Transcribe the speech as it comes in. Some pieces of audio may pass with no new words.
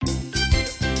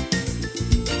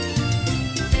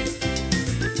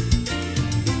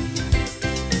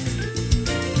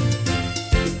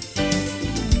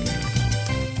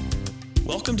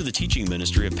Welcome to the teaching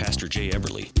ministry of Pastor Jay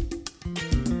Eberly.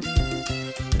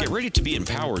 Get ready to be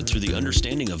empowered through the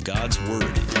understanding of God's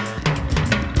Word.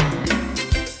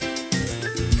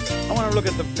 I want to look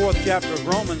at the 4th chapter of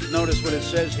Romans. Notice what it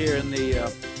says here in the,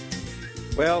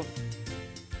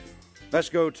 let's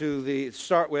go to the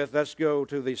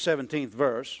 17th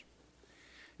verse.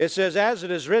 It says, as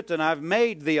it is written, I've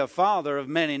made thee a father of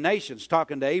many nations,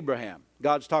 talking to Abraham.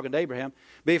 God's talking to Abraham.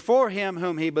 Before him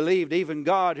whom he believed, even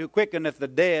God who quickeneth the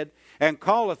dead, and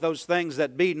calleth those things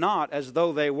that be not as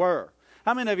though they were.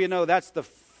 How many of you know that's the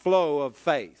flow of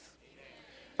faith?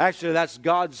 Actually, that's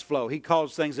God's flow. He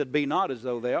calls things that be not as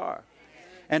though they are.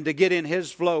 And to get in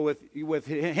His flow with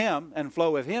Him and flow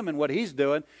with Him and what He's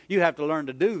doing, you have to learn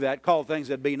to do that. Call things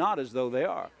that be not as though they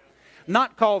are.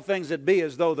 Not call things that be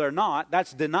as though they're not.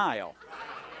 That's denial.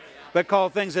 But call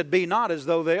things that be not as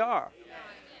though they are.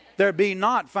 There be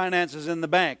not finances in the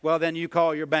bank. Well, then you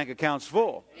call your bank accounts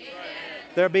full.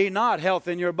 There be not health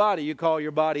in your body. You call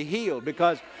your body healed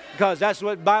because that's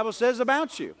what the Bible says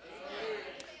about you.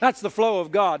 That's the flow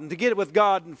of God. And to get it with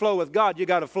God and flow with God, you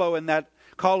got to flow in that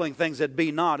calling things that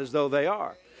be not as though they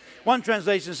are. One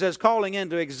translation says calling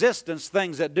into existence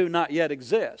things that do not yet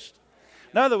exist.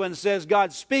 Another one says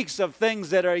God speaks of things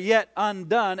that are yet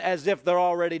undone as if they're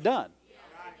already done.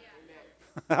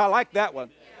 I like that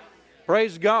one.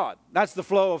 Praise God. That's the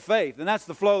flow of faith. And that's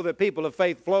the flow that people of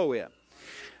faith flow in.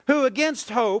 Who against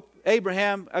hope,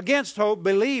 Abraham against hope,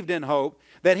 believed in hope,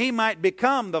 that he might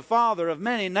become the father of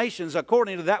many nations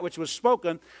according to that which was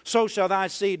spoken, so shall thy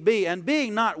seed be. And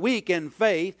being not weak in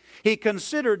faith, he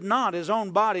considered not his own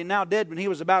body now dead when he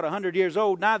was about 100 years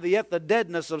old, neither yet the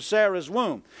deadness of Sarah's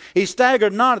womb. He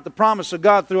staggered not at the promise of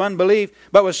God through unbelief,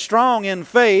 but was strong in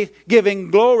faith,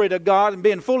 giving glory to God and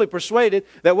being fully persuaded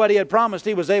that what he had promised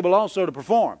he was able also to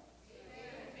perform.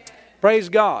 Praise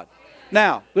God.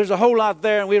 Now, there's a whole lot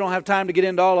there, and we don't have time to get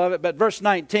into all of it, but verse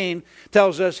 19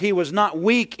 tells us he was not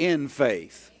weak in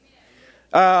faith.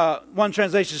 One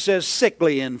translation says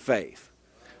sickly in faith.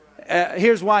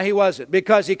 Here's why he wasn't.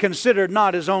 Because he considered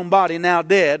not his own body now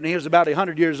dead, and he was about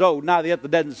 100 years old, neither yet the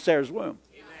deadness of Sarah's womb.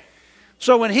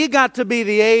 So when he got to be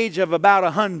the age of about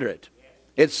 100,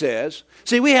 it says,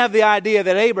 see, we have the idea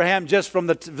that Abraham, just from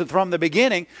the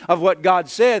beginning of what God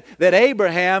said, that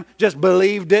Abraham just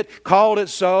believed it, called it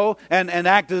so, and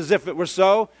acted as if it were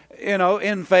so,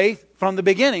 in faith from the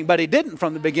beginning. But he didn't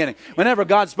from the beginning. Whenever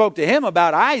God spoke to him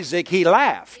about Isaac, he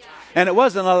laughed. And it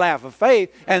wasn't a laugh of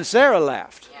faith, and Sarah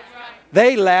laughed.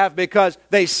 They laughed because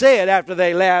they said after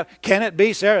they laughed, can it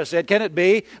be, Sarah said, can it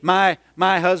be my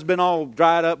husband all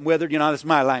dried up and withered? That's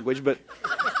my language, but...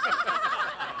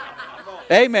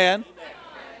 Amen.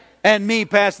 And me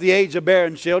past the age of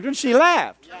bearing children, she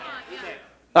laughed.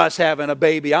 Us having a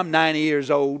baby. I'm 90 years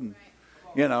old,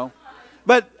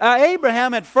 But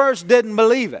Abraham at first didn't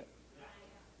believe it.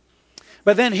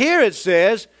 But then here it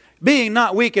says, being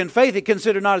not weak in faith, he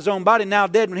considered not his own body now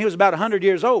dead when he was about 100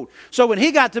 years old. So when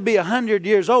he got to be 100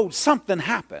 years old, something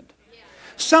happened.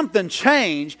 Something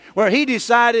changed where he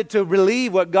decided to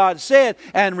believe what God said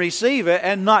and receive it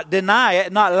and not deny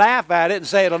it, not laugh at it and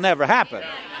say it'll never happen.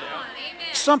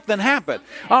 Something happened.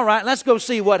 All right, let's go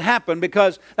see what happened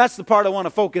because that's the part I want to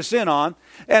focus in on.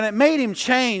 And it made him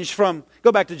change from,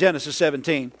 go back to Genesis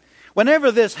 17.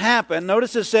 Whenever this happened,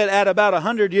 notice it said at about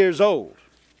 100 years old.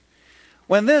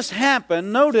 When this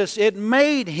happened, notice it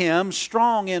made him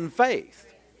strong in faith.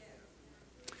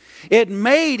 It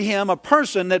made him a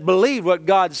person that believed what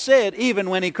God said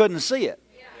even when he couldn't see it.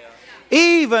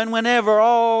 Even whenever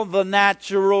all the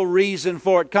natural reason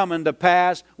for it coming to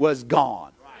pass was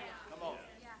gone.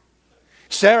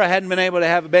 Sarah hadn't been able to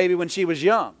have a baby when she was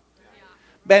young.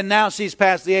 And now she's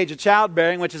past the age of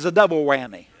childbearing, which is a double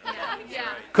whammy.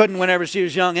 Couldn't whenever she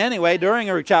was young anyway, during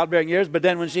her childbearing years, but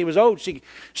then when she was old,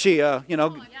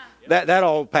 that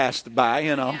all passed by,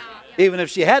 Even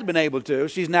if she had been able to,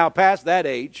 she's now past that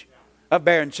age of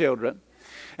bearing children.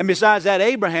 And besides that,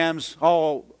 Abraham's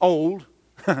all old.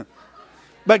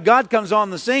 But God comes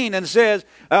on the scene and says,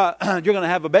 you're going to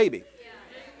have a baby.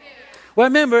 Well,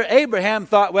 remember, Abraham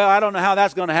thought, well, I don't know how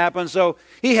that's going to happen. So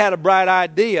he had a bright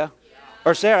idea.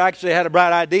 Or Sarah actually had a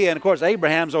bright idea. And, of course,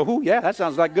 Abraham's, that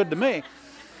sounds like good to me.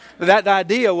 That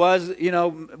idea was,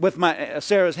 with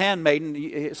Sarah's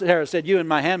handmaiden, Sarah said, you and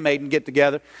my handmaiden get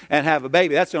together and have a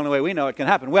baby. That's the only way we know it can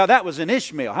happen. Well, that was in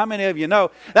Ishmael. How many of you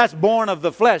know that's born of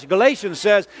the flesh? Galatians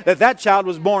says that child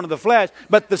was born of the flesh,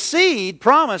 but the seed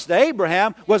promised to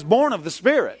Abraham was born of the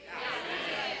Spirit.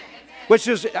 Which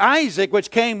is Isaac,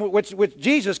 which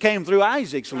Jesus came through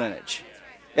Isaac's lineage.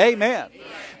 Amen.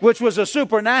 Which was a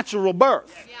supernatural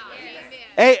birth.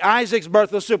 Isaac's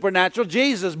birth was supernatural.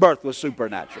 Jesus' birth was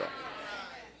supernatural.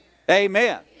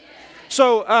 Amen.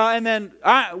 So, and then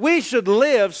we should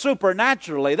live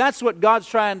supernaturally. That's what God's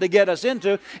trying to get us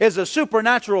into, is a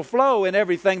supernatural flow in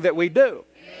everything that we do.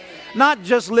 Not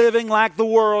just living like the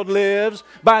world lives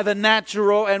by the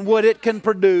natural and what it can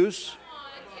produce.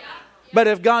 But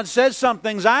if God says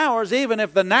something's ours, even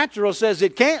if the natural says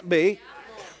it can't be,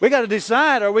 we got to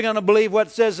decide, are we going to believe what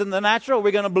it says in the natural, or are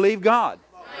we going to believe God?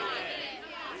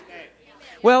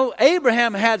 Well,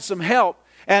 Abraham had some help,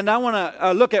 and I want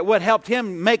to look at what helped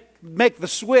him make the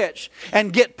switch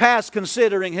and get past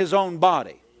considering his own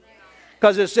body.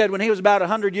 Because it said when he was about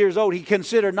 100 years old, he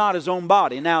considered not his own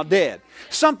body, now dead.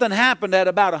 Something happened at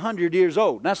about 100 years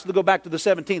old. That's to go back to the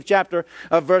 17th chapter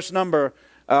of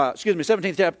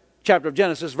 17th chapter of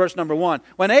Genesis, verse number 1.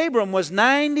 When Abram was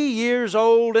 90 years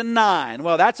old and 9.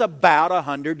 Well, that's about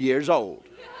 100 years old.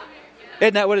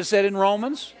 Isn't that what it said in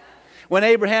Romans? When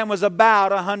Abraham was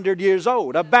about 100 years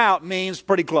old. About means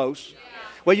pretty close.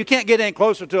 Well, you can't get any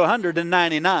closer to 100 than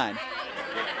 99.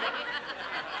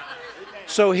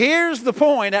 So here's the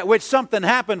point at which something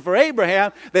happened for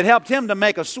Abraham that helped him to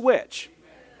make a switch.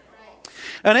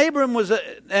 And Abram was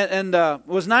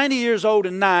 90 years old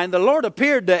and 9. The Lord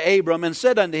appeared to Abram and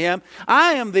said unto him,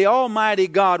 I am the Almighty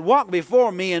God. Walk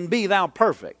before me and be thou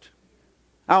perfect.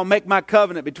 I will make my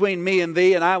covenant between me and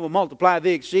thee, and I will multiply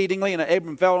thee exceedingly. And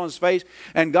Abram fell on his face,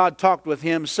 and God talked with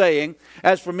him, saying,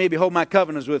 As for me, behold, my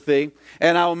covenant is with thee,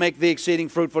 and I will make thee exceeding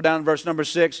fruitful, down in verse number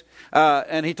 6.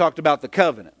 And he talked about the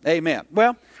covenant. Amen.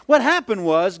 Well, what happened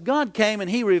was, God came and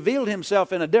he revealed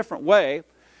himself in a different way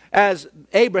as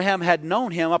Abraham had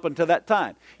known him up until that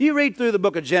time. You read through the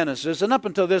book of Genesis, and up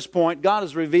until this point, God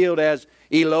is revealed as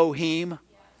Elohim.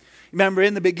 Remember,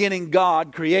 in the beginning,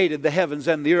 God created the heavens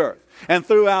and the earth. And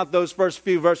throughout those first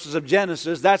few verses of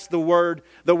Genesis, that's the word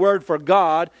for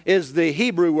God is the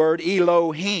Hebrew word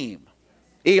Elohim.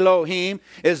 Elohim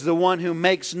is the one who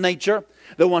makes nature,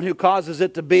 the one who causes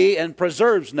it to be and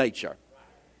preserves nature,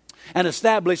 and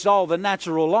established all the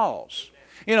natural laws.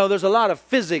 You know, there's a lot of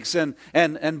physics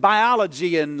and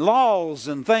biology and laws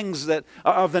and things that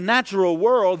are of the natural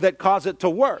world that cause it to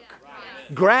work.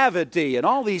 Gravity and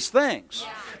all these things.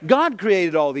 God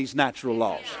created all these natural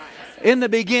laws. In the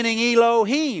beginning,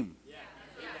 Elohim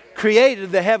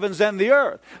created the heavens and the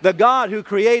earth. The God who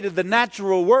created the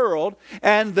natural world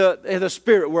and the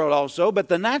spirit world also. But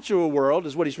the natural world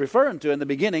is what he's referring to in the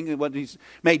beginning. When he's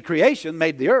made creation,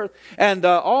 made the earth. And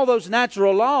all those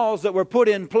natural laws that were put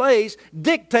in place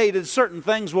dictated certain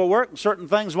things will work and certain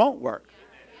things won't work.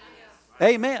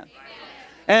 Amen.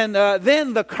 And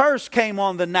then the curse came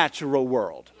on the natural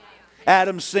world.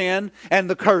 Adam sinned and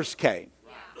the curse came.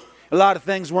 A lot of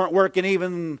things weren't working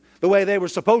even the way they were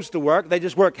supposed to work. They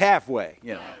just worked halfway,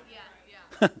 you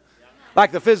know.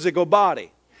 Like the physical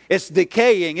body. It's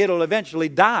decaying. It'll eventually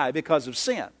die because of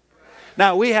sin.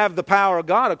 Now, we have the power of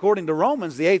God, according to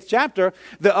Romans, the 8th chapter,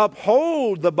 to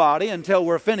uphold the body until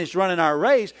we're finished running our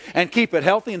race and keep it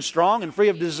healthy and strong and free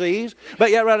of disease.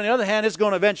 But yet, right on the other hand, it's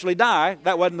going to eventually die.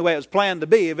 That wasn't the way it was planned to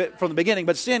be from the beginning.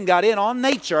 But sin got in on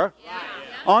nature.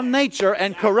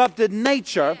 And corrupted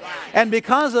nature. And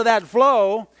because of that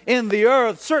flow in the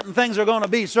earth, certain things are going to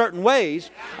be certain ways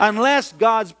unless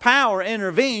God's power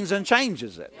intervenes and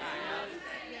changes it.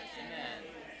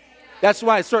 That's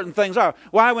why certain things are.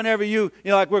 Why whenever you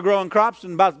know, like we're growing crops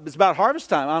and it's about harvest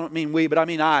time. I don't mean we, but I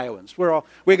mean Iowans.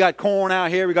 We got corn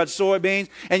out here, we got soybeans,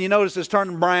 and you notice it's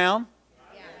turning brown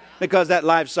because that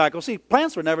life cycle. See,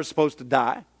 plants were never supposed to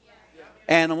die.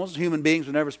 Animals, human beings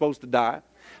were never supposed to die.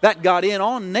 That got in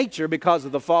on nature because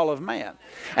of the fall of man.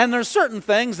 And there's certain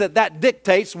things that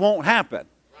dictates won't happen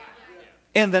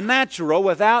in the natural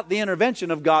without the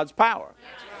intervention of God's power.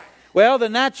 Well, the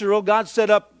natural,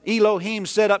 Elohim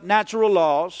set up natural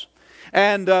laws.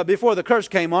 And before the curse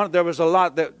came on it, there was a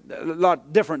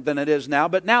lot different than it is now.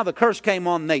 But now the curse came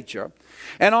on nature.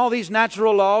 And all these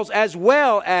natural laws, as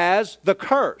well as the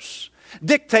curse,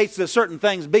 dictates that certain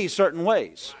things be certain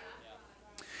ways.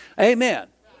 Amen.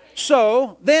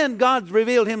 So, then God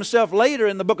revealed himself later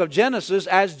in the book of Genesis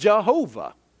as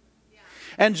Jehovah.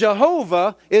 And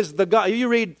Jehovah is the God. You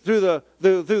read through the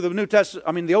New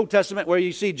Testament, the Old Testament, where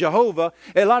you see Jehovah,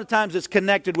 a lot of times it's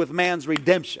connected with man's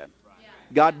redemption.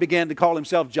 God began to call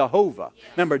himself Jehovah.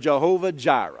 Remember, Jehovah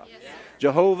Jireh,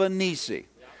 Jehovah Nisi,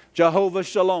 Jehovah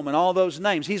Shalom, and all those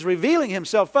names. He's revealing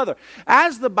himself further.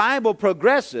 As the Bible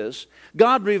progresses,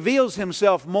 God reveals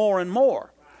himself more and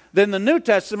more. Then the New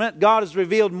Testament, God is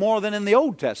revealed more than in the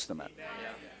Old Testament.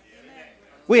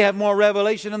 We have more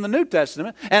revelation in the New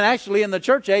Testament. And actually in the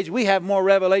church age, we have more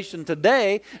revelation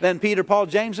today than Peter, Paul,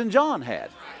 James, and John had.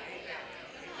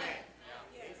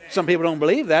 Some people don't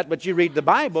believe that, but you read the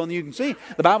Bible and you can see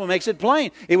the Bible makes it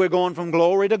plain. We're going from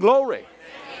glory to glory,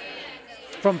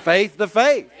 from faith to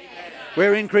faith.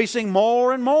 We're increasing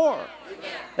more and more.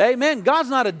 Amen. God's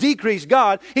not a decreased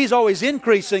God. He's always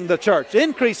increasing the church,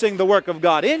 increasing the work of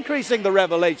God, increasing the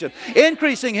revelation,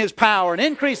 increasing His power, and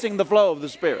increasing the flow of the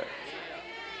Spirit.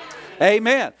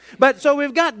 Amen. But so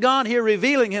we've got God here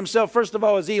revealing Himself, first of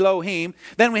all, as Elohim.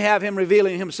 Then we have Him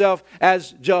revealing Himself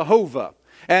as Jehovah.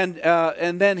 And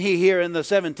then He here in the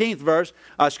 17th verse,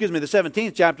 the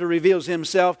 17th chapter, reveals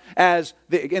Himself as,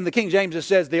 in the King James it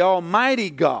says, the Almighty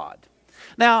God.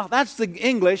 Now, that's the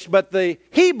English, but the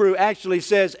Hebrew actually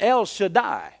says El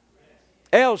Shaddai.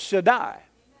 El Shaddai.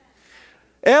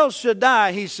 El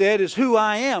Shaddai, He said, is who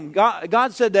I am.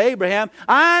 God said to Abraham,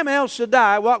 I'm El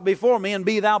Shaddai, walk before me and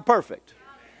be thou perfect.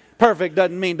 Perfect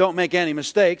doesn't mean don't make any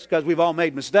mistakes, because we've all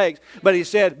made mistakes. But He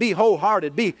said, be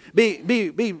wholehearted, be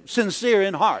sincere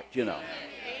in heart, you know.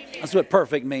 That's what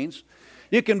perfect means.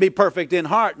 You can be perfect in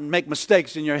heart and make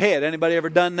mistakes in your head. Anybody ever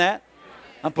done that?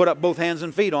 I'll put up both hands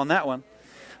and feet on that one.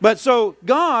 But so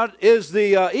God is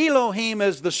the, Elohim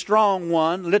is the strong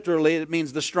one. Literally, it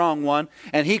means the strong one.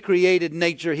 And He created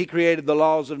nature. He created the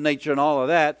laws of nature and all of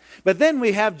that. But then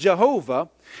we have Jehovah.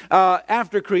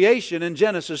 After creation in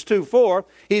Genesis 2:4,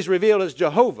 He's revealed as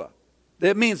Jehovah.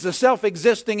 That means the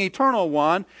self-existing eternal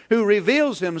one who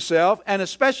reveals Himself, and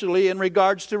especially in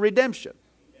regards to redemption.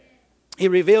 He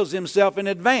reveals Himself in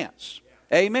advance.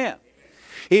 Amen.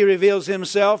 He reveals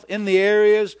Himself in the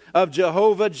areas of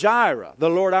Jehovah Jireh, the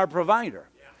Lord our provider.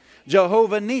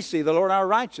 Jehovah Nisi, the Lord our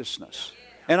righteousness.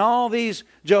 And all these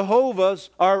Jehovahs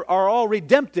are all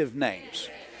redemptive names.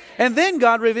 And then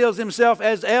God reveals Himself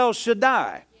as El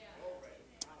Shaddai.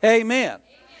 Amen.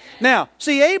 Now,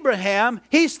 see, Abraham,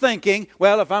 he's thinking,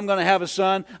 well, if I'm going to have a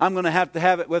son, I'm going to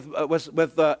have it with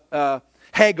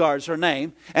Hagar's her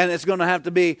name, and it's going to have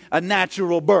to be a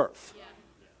natural birth.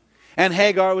 And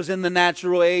Hagar was in the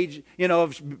natural age,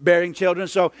 of bearing children,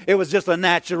 so it was just a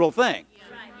natural thing.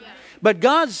 But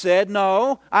God said,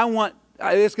 no,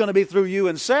 it's going to be through you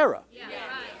and Sarah.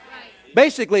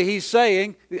 Basically, He's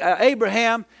saying,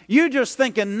 Abraham, you're just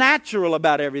thinking natural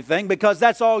about everything because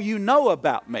that's all you know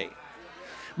about me.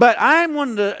 But I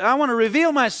want to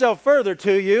reveal myself further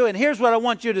to you, and here's what I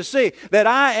want you to see. That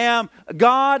I am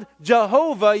God,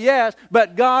 Jehovah, yes,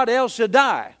 but God El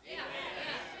Shaddai.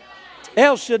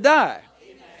 El Shaddai.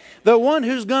 The one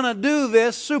who's going to do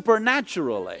this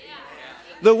supernaturally.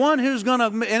 The one who's going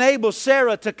to enable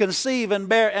Sarah to conceive and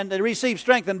bear and to receive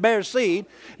strength and bear seed,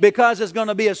 because it's going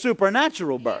to be a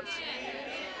supernatural birth.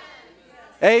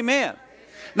 Amen.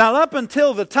 Now, up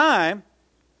until the time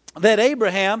that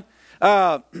Abraham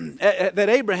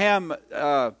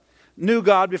knew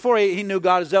God, before he knew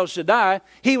God as El Shaddai,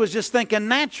 he was just thinking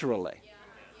naturally.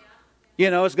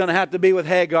 It's going to have to be with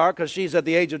Hagar because she's at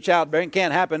the age of childbearing.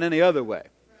 Can't happen any other way.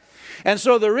 And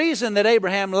so the reason that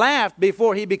Abraham laughed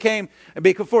before he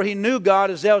knew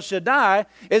God as El Shaddai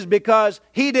is because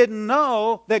he didn't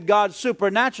know that God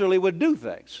supernaturally would do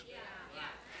things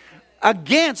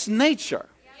against nature.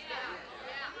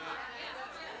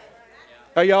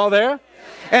 Are y'all there?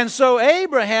 And so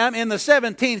Abraham in the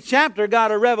 17th chapter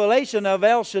got a revelation of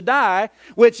El Shaddai,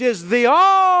 which is the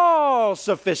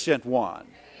all-sufficient one.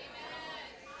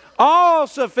 All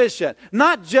sufficient.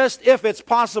 Not just if it's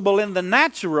possible in the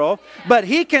natural, but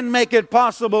He can make it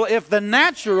possible if the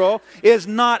natural is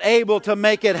not able to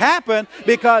make it happen,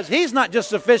 because He's not just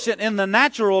sufficient in the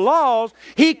natural laws.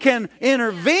 He can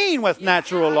intervene with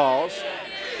natural laws.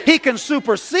 He can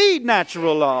supersede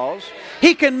natural laws.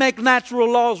 He can make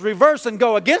natural laws reverse and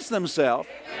go against themselves.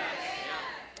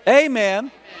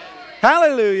 Amen.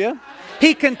 Hallelujah.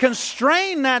 He can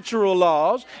constrain natural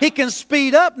laws. He can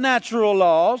speed up natural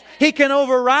laws. He can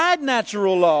override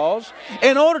natural laws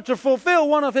in order to fulfill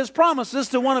one of His promises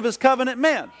to one of His covenant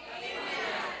men.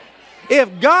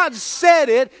 If God said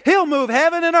it, He'll move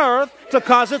heaven and earth to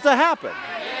cause it to happen.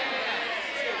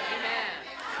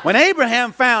 When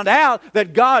Abraham found out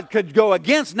that God could go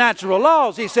against natural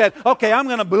laws, he said, okay, I'm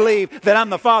going to believe that I'm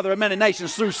the father of many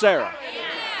nations through Sarah.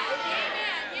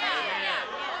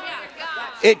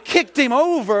 It kicked him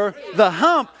over the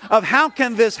hump of how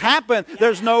can this happen?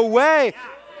 There's no way.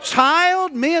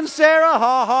 Child, me and Sarah,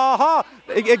 ha, ha, ha.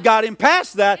 It got him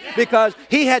past that because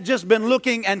he had just been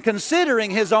looking and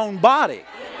considering his own body.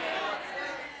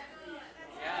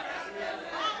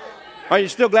 Are you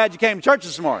still glad you came to church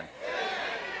this morning?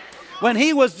 When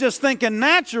he was just thinking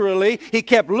naturally, he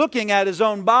kept looking at his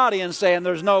own body and saying,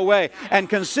 there's no way, and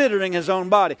considering his own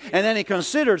body. And then he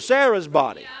considered Sarah's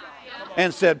body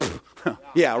and said,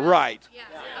 yeah, right.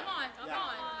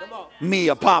 Me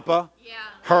a papa,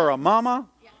 her a mama?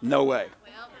 No way.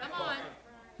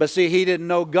 But see, he didn't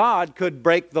know God could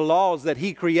break the laws that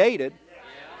he created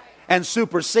and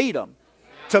supersede them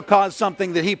to cause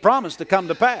something that he promised to come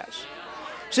to pass.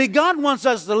 See, God wants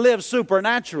us to live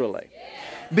supernaturally,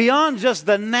 beyond just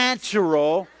the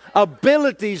natural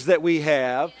abilities that we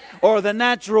have, or the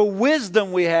natural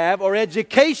wisdom we have, or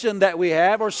education that we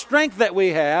have, or strength that we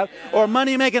have, or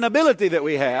money-making ability that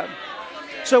we have.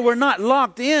 So we're not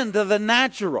locked into the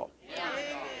natural.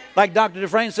 Like Dr.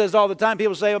 Dufresne says all the time,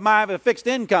 people say, well, I have a fixed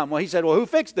income. Well, he said, well, who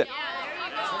fixed it?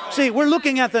 See, we're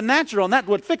looking at the natural, and that's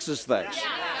what fixes things.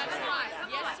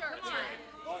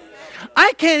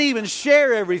 I can't even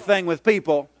share everything with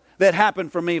people that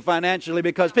happened for me financially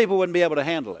because people wouldn't be able to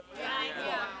handle it.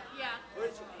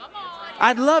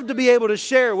 I'd love to be able to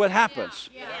share what happens.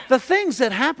 The things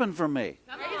that happen for me.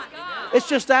 It's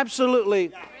just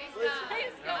absolutely...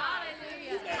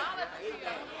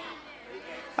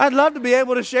 I'd love to be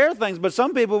able to share things, but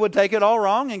some people would take it all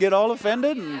wrong and get all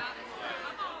offended.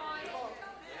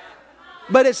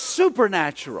 But it's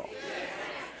supernatural.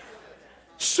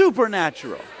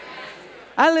 Supernatural.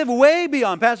 I live way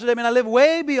beyond, Pastor Damien, I live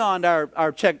way beyond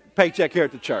our paycheck here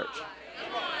at the church.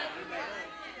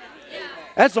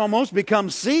 That's almost become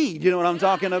seed, you know what I'm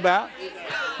talking about?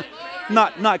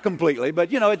 Not completely,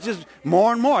 but it's just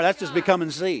more and more. That's just becoming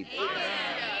seed.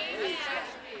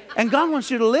 And God wants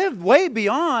you to live way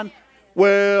beyond,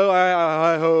 well,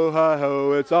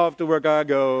 hi-ho, it's off to work I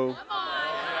go.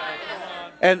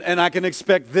 And I can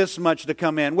expect this much to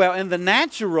come in. Well, in the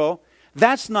natural,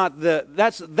 that's not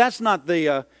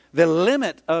the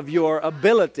limit of your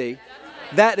ability.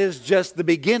 That is just the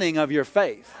beginning of your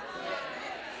faith.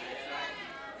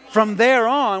 From there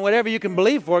on, whatever you can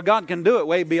believe for, God can do it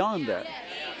way beyond that.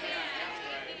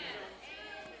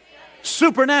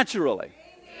 Supernaturally.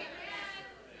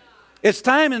 It's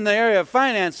time in the area of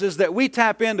finances that we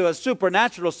tap into a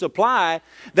supernatural supply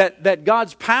that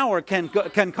God's power can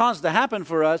cause to happen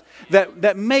for us, that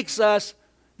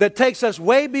takes us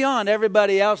way beyond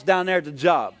everybody else down there at the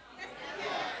job.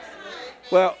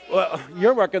 Well,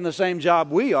 you're working the same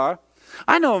job we are.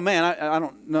 I know a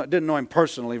man, didn't know him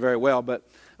personally very well, but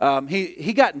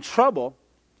he got in trouble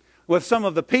with some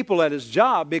of the people at his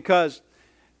job because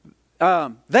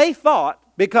they thought,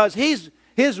 because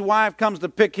his wife comes to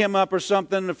pick him up or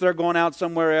something, if they're going out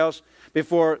somewhere else,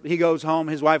 before he goes home,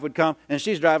 his wife would come, and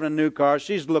she's driving a new car.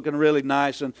 She's looking really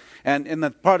nice, and in the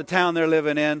part of town they're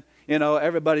living in,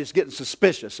 everybody's getting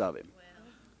suspicious of him.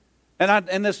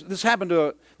 And this happened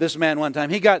to this man one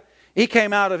time. He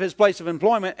came out of his place of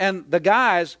employment, and the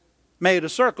guys made a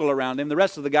circle around him, the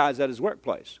rest of the guys at his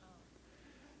workplace.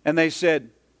 And they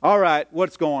said, all right,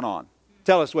 what's going on?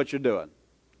 Tell us what you're doing.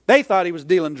 They thought he was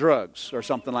dealing drugs or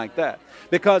something like that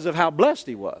because of how blessed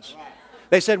he was.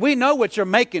 They said, we know what you're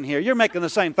making here. You're making the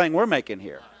same thing we're making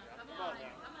here.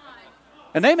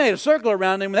 And they made a circle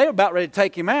around him. They were about ready to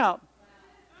take him out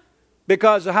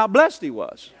because of how blessed he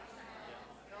was.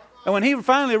 And when he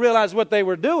finally realized what they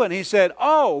were doing, he said,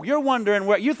 oh, you're wondering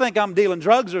where, you think I'm dealing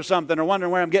drugs or something, or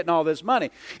wondering where I'm getting all this money.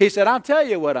 He said, I'll tell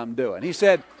you what I'm doing. He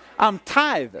said, I'm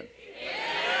tithing.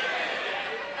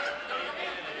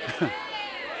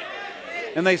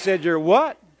 And they said, you're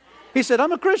what? He said,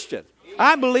 I'm a Christian.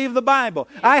 I believe the Bible.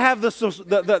 I have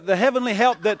the heavenly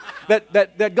help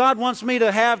that God wants me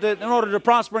to have in order to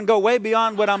prosper and go way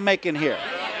beyond what I'm making here.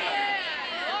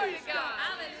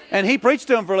 And he preached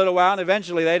to them for a little while, and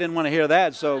eventually they didn't want to hear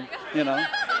that, so,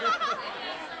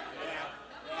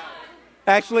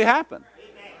 Actually happened.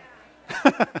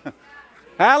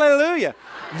 Hallelujah.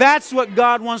 That's what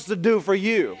God wants to do for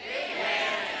you.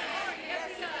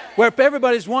 Where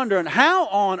everybody's wondering, how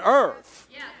on earth?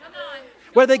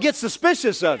 Where they get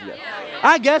suspicious of you.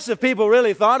 I guess if people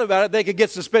really thought about it, they could get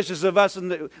suspicious of us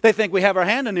and they think we have our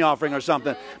hand in the offering or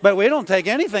something. But we don't take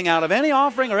anything out of any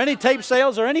offering or any tape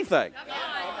sales or anything.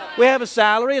 We have a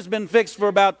salary. It's been fixed for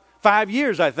about 5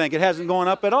 years, I think. It hasn't gone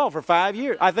up at all for 5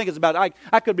 years. I think it's about,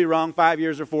 I could be wrong, 5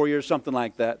 years or 4 years, something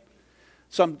like that.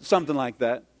 Something like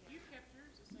that.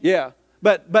 Yeah.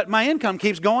 But my income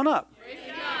keeps going up.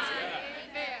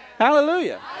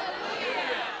 Hallelujah.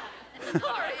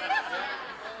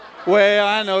 Well,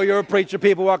 I know you're a preacher.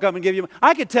 People walk up and give you...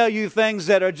 I could tell you things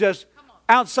that are just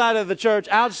outside of the church,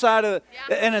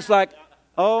 and it's like,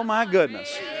 oh my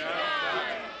goodness.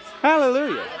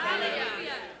 Hallelujah.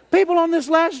 People on this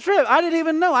last trip, I didn't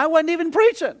even know. I wasn't even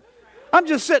preaching. I'm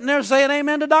just sitting there saying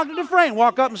amen to Dr. Dufresne.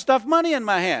 Walk up and stuff money in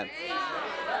my hand.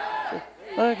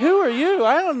 Like, who are you?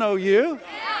 I don't know you.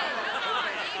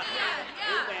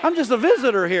 I'm just a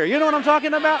visitor here. You know what I'm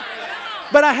talking about?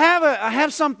 But I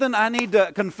have something I need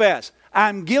to confess.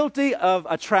 I'm guilty of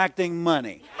attracting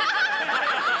money.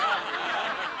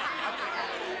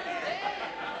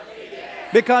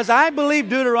 Because I believe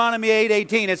Deuteronomy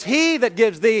 8:18. It's He that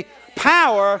gives thee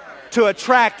power to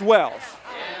attract wealth.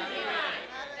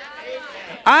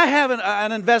 I have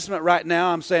an investment right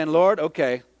now. I'm saying, Lord,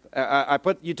 okay,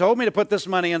 you told me to put this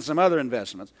money in some other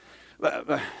investments.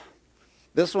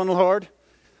 This one, Lord,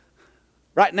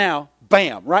 right now,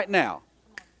 bam, right now,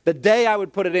 the day I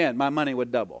would put it in, my money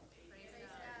would double.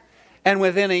 And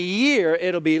within a year,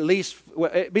 it'll be at least,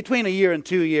 between a year and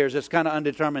 2 years, it's kind of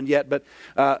undetermined yet, but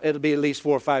it'll be at least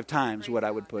 4 or 5 times what I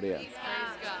would put in.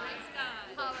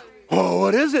 Oh,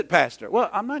 what is it, Pastor? Well,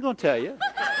 I'm not going to tell you.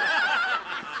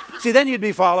 See, then you'd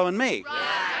be following me.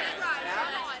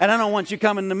 And I don't want you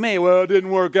coming to me, well, it didn't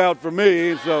work out for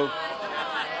me, so,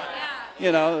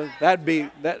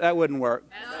 that wouldn't work.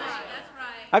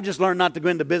 I've just learned not to go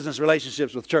into business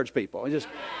relationships with church people. It's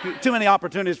just too many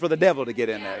opportunities for the devil to get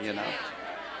in there,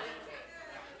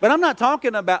 But I'm not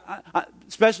talking about,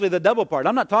 especially the double part.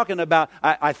 I'm not talking about,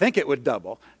 I think it would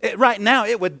double. Right now,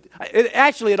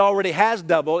 it already has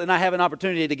doubled, and I have an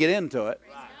opportunity to get into it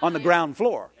on the ground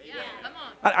floor.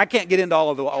 I can't get into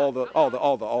all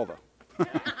the.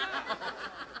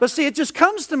 But see, it just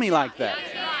comes to me like that.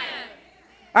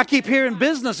 I keep hearing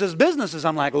businesses.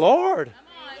 I'm like, Lord.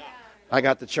 I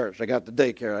got the church, I got the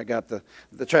daycare, I got the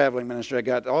traveling ministry, I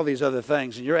got all these other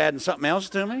things, and you're adding something else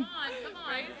to me?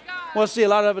 Well, see, a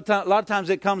lot of times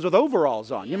it comes with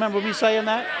overalls on. You remember me saying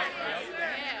that?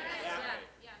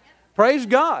 Praise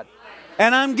God.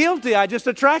 And I'm guilty. I just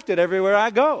attract it everywhere I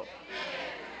go.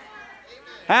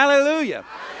 Hallelujah.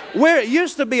 Where it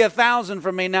used to be 1,000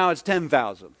 for me, now it's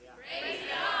 10,000.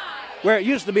 Where it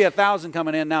used to be 1,000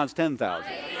 coming in, now it's 10,000.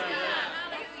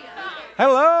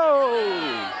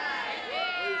 Hello.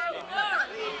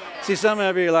 See, some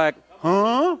of you are like,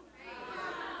 huh?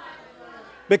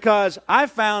 Because I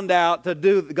found out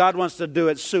God wants to do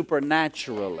it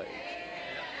supernaturally.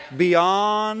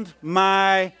 Beyond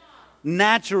my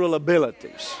natural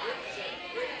abilities.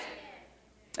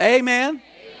 Amen?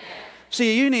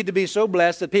 See, you need to be so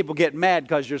blessed that people get mad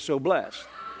because you're so blessed.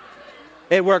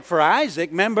 It worked for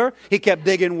Isaac, remember? He kept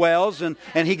digging wells and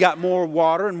he got more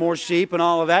water and more sheep and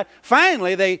all of that.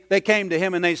 Finally, they came to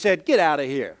him and they said, get out of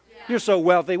here. You're so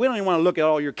wealthy, we don't even want to look at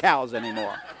all your cows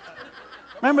anymore.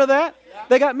 Remember that?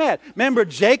 They got mad. Remember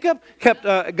Jacob?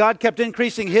 God kept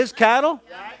increasing his cattle?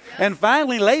 And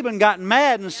finally Laban got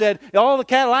mad and said, all the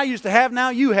cattle I used to have, now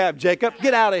you have, Jacob.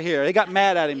 Get out of here. They got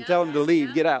mad at him, tell him to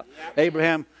leave, get out.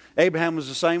 Abraham was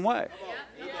the same way.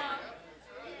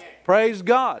 Praise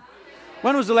God.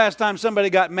 When was the last time somebody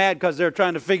got mad because they're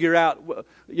trying to figure out,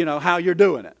 how you're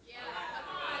doing it?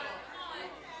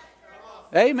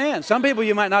 Amen. Some people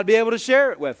you might not be able to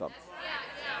share it with them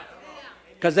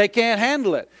because they can't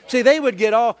handle it. See, they would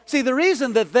get the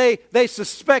reason that they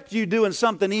suspect you doing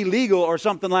something illegal or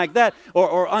something like that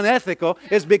or unethical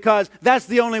is because that's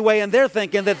the only way in their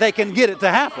thinking that they can get it to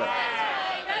happen.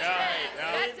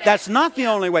 That's not the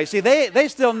only way. See, they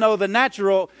still know the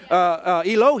natural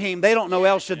Elohim. They don't know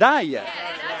El Shaddai yet.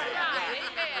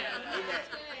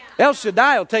 El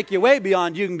Shaddai will take you way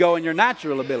beyond you can go in your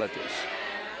natural abilities.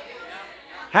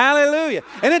 Hallelujah.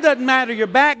 And it doesn't matter your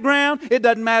background. It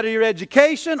doesn't matter your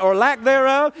education or lack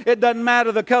thereof. It doesn't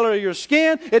matter the color of your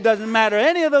skin. It doesn't matter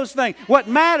any of those things. What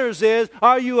matters is,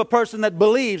 are you a person that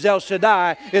believes El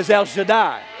Shaddai is El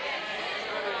Shaddai?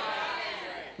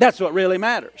 That's what really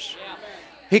matters.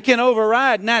 He can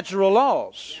override natural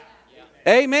laws.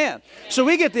 Amen. So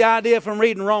we get the idea from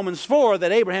reading Romans 4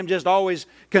 that Abraham just always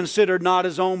considered not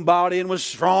his own body and was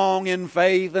strong in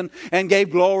faith and gave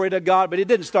glory to God. But it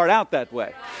didn't start out that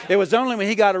way. It was only when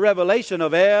he got a revelation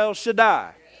of El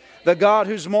Shaddai, the God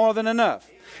who's more than enough.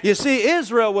 You see,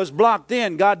 Israel was blocked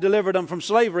in. God delivered them from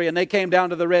slavery, and they came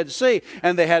down to the Red Sea,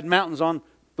 and they had mountains on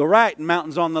the right and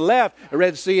mountains on the left, a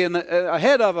Red Sea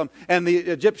ahead of them, and the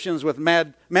Egyptians with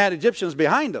mad Egyptians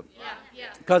behind them.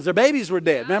 Because their babies were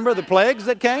dead. Remember the plagues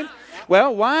that came?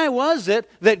 Well, why was it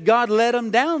that God let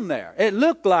them down there? It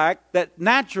looked like that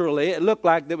naturally,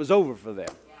 it was over for them.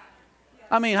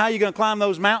 I mean, how are you going to climb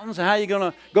those mountains? And how are you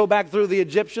going to go back through the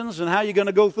Egyptians? And how are you going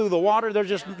to go through the water? There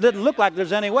just didn't look like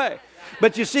there's any way.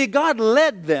 But you see, God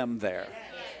led them there.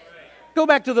 Go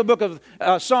back to the book of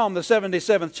Psalm, the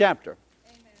 77th chapter.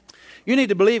 You need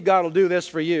to believe God will do this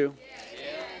for you.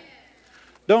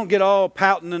 Don't get all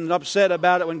pouting and upset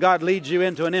about it when God leads you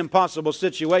into an impossible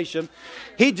situation.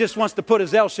 He just wants to put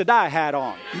his El Shaddai hat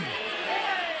on.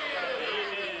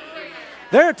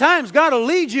 There are times God will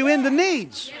lead you into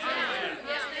needs.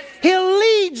 He'll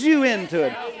lead you into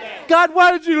it. God,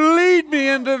 why did you lead me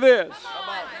into this?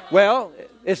 Well,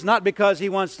 it's not because he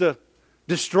wants to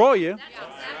destroy you.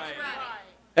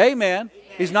 Amen.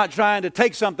 He's not trying to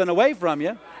take something away from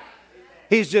you.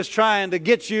 He's just trying to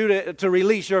get you to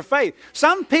release your faith.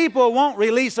 Some people won't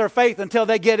release their faith until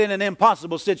they get in an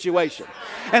impossible situation.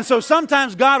 And so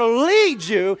sometimes God will lead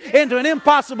you into an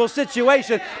impossible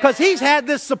situation because He's had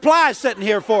this supply sitting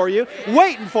here for you,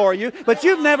 waiting for you, but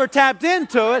you've never tapped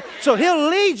into it. So He'll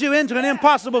lead you into an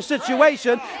impossible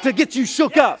situation to get you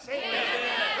shook up,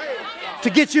 to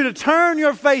get you to turn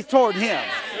your faith toward Him,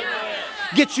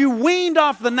 get you weaned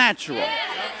off the natural.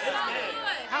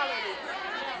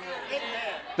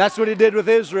 That's what He did with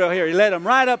Israel here. He led them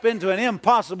right up into an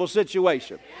impossible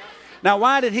situation. Now,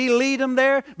 why did He lead them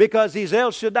there? Because He's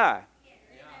El Shaddai.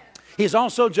 He's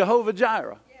also Jehovah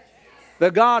Jireh,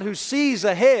 the God who sees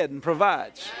ahead and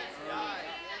provides.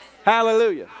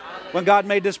 Hallelujah. When God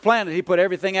made this planet, He put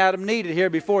everything Adam needed here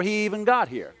before he even got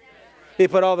here. He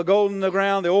put all the gold in the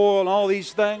ground, the oil, and all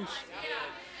these things.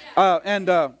 And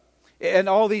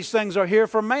all these things are here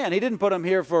for man. He didn't put them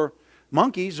here for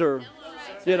monkeys or...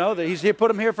 He put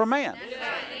them here for man.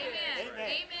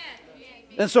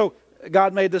 And so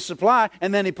God made the supply,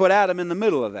 and then He put Adam in the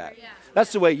middle of that.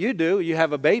 That's the way you do. You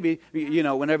have a baby,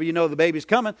 whenever you know the baby's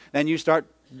coming, then you start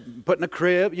putting a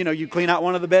crib. You clean out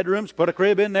one of the bedrooms, put a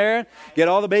crib in there, get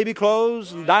all the baby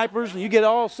clothes and diapers, and you get it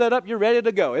all set up, you're ready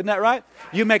to go. Isn't that right?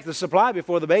 You make the supply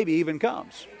before the baby even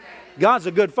comes. God's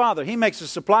a good Father. He makes the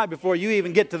supply before you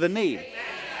even get to the need.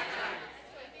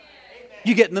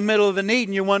 You get in the middle of the need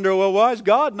and you wonder, well, why is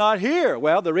God not here?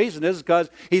 Well, the reason is because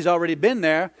He's already been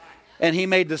there and He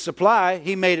made the supply.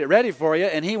 He made it ready for you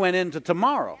and He went into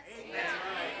tomorrow.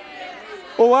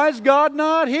 Well, why is God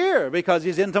not here? Because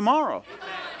He's in tomorrow.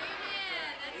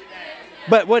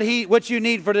 But what you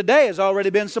need for today has already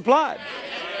been supplied.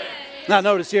 Now,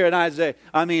 notice here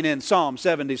in Psalm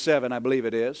 77, I believe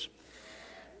it is.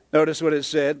 Notice what it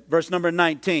said, verse number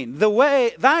 19.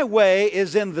 Thy way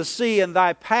is in the sea, and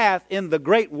thy path in the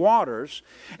great waters,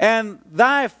 and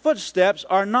thy footsteps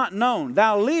are not known.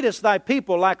 Thou leadest thy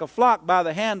people like a flock by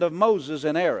the hand of Moses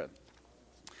and Aaron.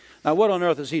 Now, what on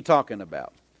earth is he talking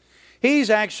about? He's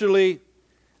actually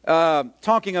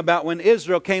talking about when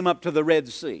Israel came up to the Red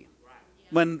Sea.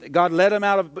 When God led them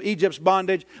out of Egypt's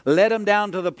bondage, led them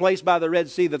down to the place by the Red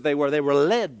Sea that they were. They were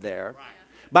led there.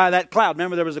 By that cloud.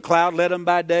 Remember, there was a cloud led them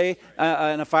by day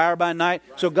and a fire by night.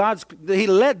 So He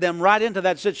led them right into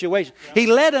that situation. He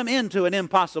led them into an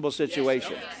impossible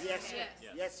situation.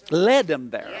 Led them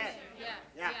there.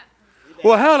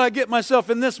 Well, how did I get myself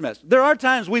in this mess? There are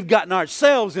times we've gotten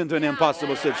ourselves into an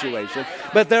impossible situation.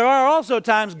 But there are also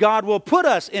times God will put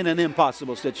us in an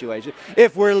impossible situation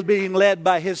if we're being led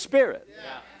by His Spirit.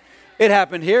 It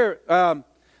happened here,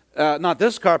 not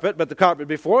this carpet, but the carpet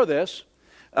before this.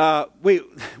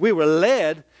 We were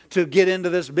led to get into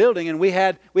this building, and we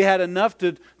had enough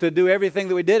to do everything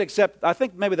that we did, except I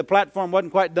think maybe the platform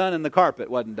wasn't quite done and the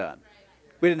carpet wasn't done.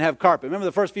 We didn't have carpet. Remember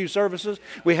the first few services?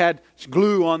 We had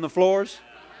glue on the floors.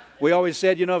 We always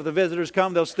said, if the visitors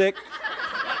come, they'll stick.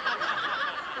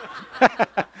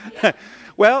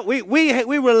 Well, we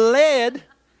were led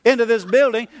into this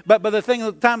building, but by the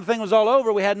time the thing was all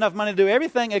over, we had enough money to do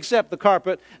everything except the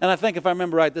carpet, and I think if I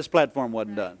remember right, this platform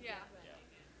wasn't done.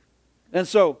 And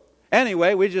so,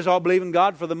 anyway, we just all believe in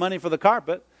God for the money for the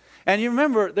carpet. And you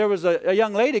remember there was a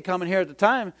young lady coming here at the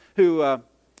time who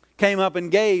came up and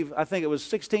gave, I think it was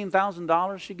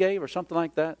 $16,000 she gave or something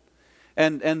like that.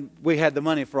 And we had the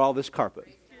money for all this carpet.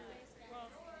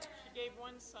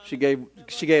 She gave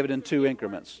it in 2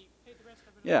 increments.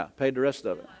 Yeah, paid the rest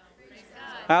of it.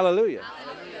 Hallelujah.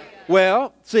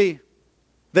 Well, see,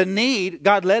 the need,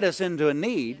 God led us into a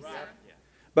need,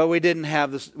 but we didn't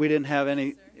have this. We didn't have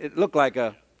any. It looked like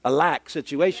a lack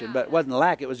situation, but it wasn't a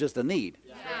lack. It was just a need.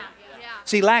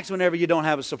 See, lack's whenever you don't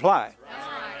have a supply.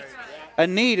 A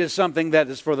need is something that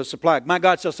is for the supply. My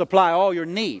God shall supply all your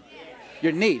need.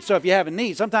 Your need. So if you have a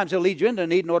need, sometimes He'll lead you into a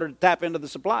need in order to tap into the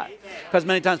supply. Because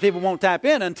many times people won't tap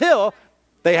in until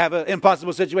they have an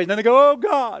impossible situation. Then they go, oh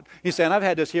God. He's saying, I've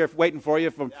had this here waiting for you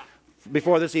from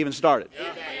before this even started.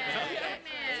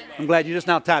 I'm glad you just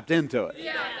now tapped into it.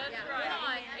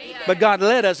 But God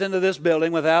led us into this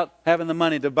building without having the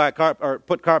money to buy carpet or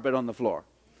put carpet on the floor.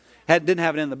 Didn't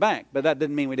have it in the bank, but that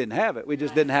didn't mean we didn't have it. We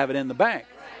just didn't have it in the bank.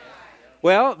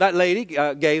 Well, that lady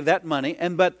gave that money,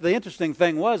 but the interesting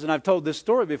thing was, and I've told this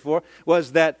story before,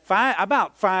 was that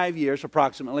about 5 years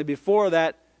approximately before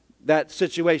that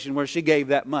situation where she gave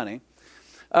that money,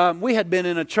 we had been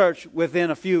in a church within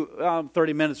a few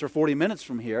 30 minutes or 40 minutes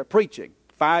from here preaching.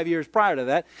 5 years prior to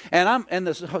that, and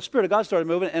the Spirit of God started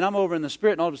moving, and I'm over in the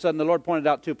Spirit, and all of a sudden the Lord pointed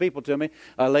out 2 people to me,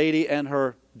 a lady and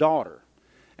her daughter.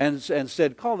 and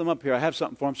said, call them up here. I have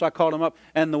something for them. So I called them up,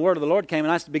 and the word of the Lord came,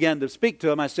 and I began to speak to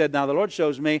them. I said, now the Lord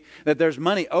shows me that there's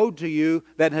money owed to you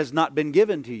that has not been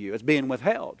given to you. It's being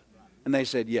withheld. And they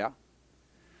said, yeah.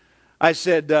 I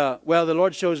said, well, the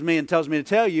Lord shows me and tells me to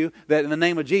tell you that in the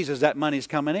name of Jesus, that money's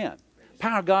coming in.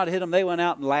 Power of God hit them. They went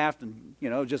out and laughed, and,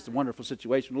 just a wonderful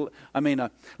situation.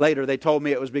 Later they told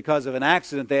me it was because of an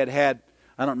accident they had.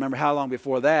 I don't remember how long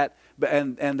before that,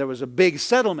 and there was a big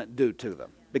settlement due to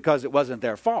them because it wasn't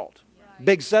their fault.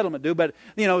 Big settlement due, but,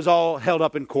 it was all held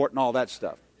up in court and all that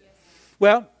stuff.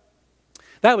 Well,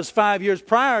 that was 5 years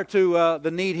prior to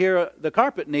the need here, the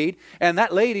carpet need, and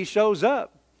that lady shows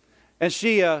up. And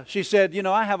she said,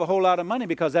 I have a whole lot of money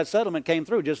because that settlement came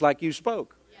through just like you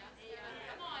spoke.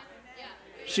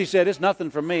 She said, it's nothing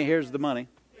for me. Here's the money.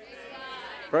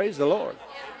 Praise the Lord.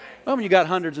 Well, when you got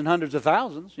hundreds and hundreds of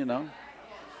thousands,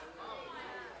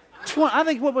 I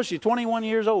think, what was she, 21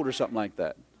 years old or something like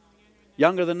that?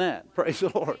 Younger than that. Praise the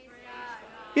Lord.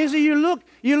 You see, you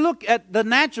look at the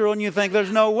natural and you think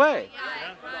there's no way.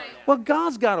 Well,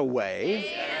 God's got a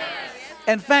way.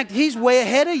 In fact, He's way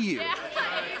ahead of you.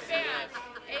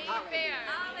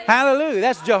 Hallelujah.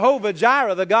 That's Jehovah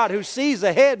Jireh, the God who sees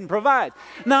ahead and provides.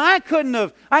 Now, I couldn't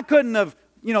have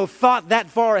thought that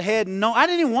far ahead. No, I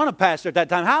didn't even want to pastor at that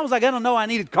time. How was I going to know I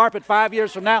needed carpet 5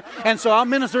 years from now? And so I'll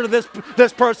minister to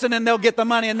this person and they'll get the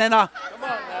money, and then I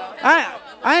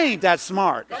ain't that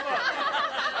smart.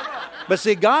 But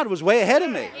see, God was way ahead of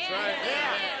me.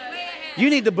 You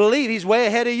need to believe He's way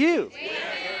ahead of you.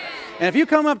 And if you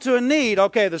come up to a need,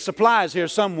 okay, the supply is here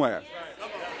somewhere.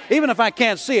 Even if I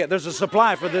can't see it, there's a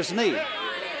supply for this need.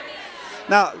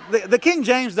 Now, the King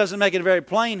James doesn't make it very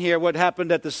plain here what happened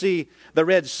at the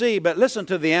Red Sea, but listen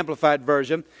to the Amplified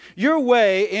Version. Your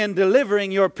way in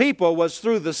delivering your people was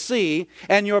through the sea,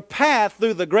 and your path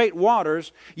through the great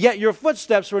waters, yet your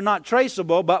footsteps were not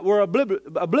traceable, but were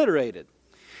obliterated.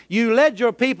 You led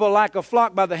your people like a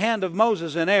flock by the hand of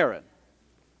Moses and Aaron.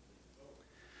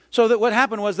 So that what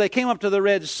happened was they came up to the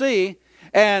Red Sea,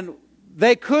 and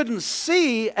they couldn't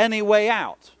see any way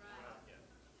out.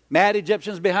 Mad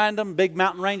Egyptians behind them, big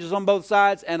mountain ranges on both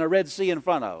sides, and a Red Sea in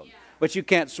front of them. But you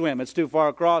can't swim. It's too far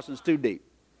across and it's too deep.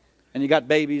 And you got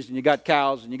babies and you got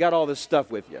cows and you got all this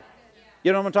stuff with you.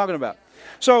 You know what I'm talking about?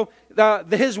 So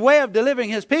His way of delivering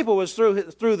His people was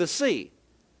through the sea.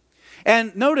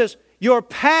 And notice, your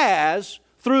paths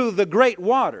through the great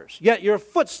waters, yet your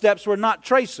footsteps were not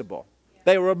traceable.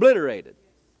 They were obliterated.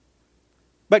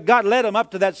 But God led them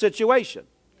up to that situation.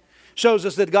 Shows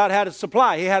us that God had a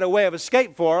supply. He had a way of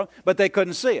escape for them, but they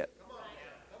couldn't see it.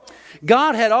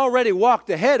 God had already walked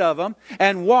ahead of them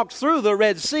and walked through the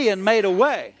Red Sea and made a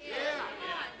way.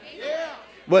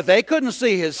 But they couldn't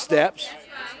see His steps.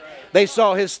 They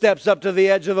saw His steps up to the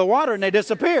edge of the water and they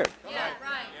disappeared.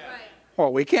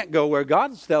 Well, we can't go where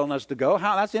God's telling us to go.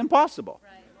 How? That's impossible.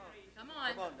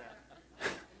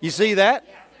 You see that?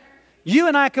 You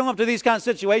and I come up to these kind of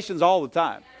situations all the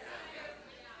time.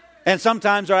 And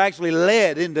sometimes are actually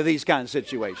led into these kind of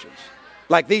situations.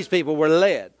 Like these people were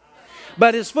led.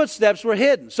 But His footsteps were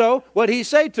hidden. So what did He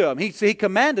say to them? He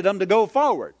commanded them to go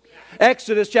forward.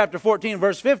 Exodus chapter 14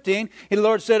 verse 15, the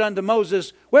Lord said unto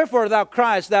Moses, wherefore thou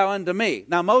criest thou unto me?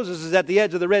 Now Moses is at the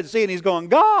edge of the Red Sea and he's going,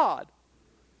 God.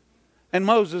 And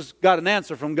Moses got an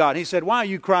answer from God. He said, why are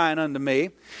you crying unto me?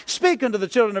 Speak unto the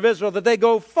children of Israel that they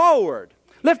go forward.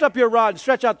 Lift up your rod and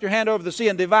stretch out your hand over the sea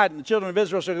and divide it. And the children of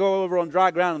Israel shall go over on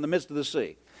dry ground in the midst of the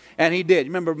sea. And he did.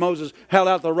 Remember, Moses held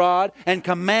out the rod and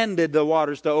commanded the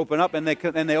waters to open up. And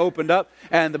they opened up.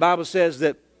 And the Bible says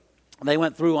that they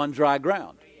went through on dry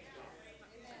ground.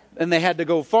 And they had to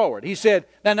go forward. He said,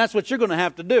 then that's what you're going to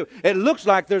have to do. It looks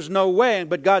like there's no way,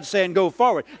 but God's saying go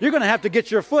forward. You're going to have to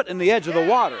get your foot in the edge of the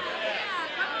water.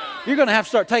 You're going to have to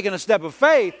start taking a step of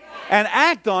faith and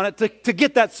act on it to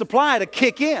get that supply to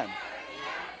kick in.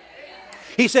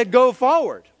 He said, go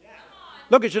forward.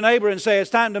 Look at your neighbor and say, it's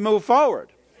time to move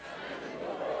forward.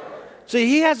 See,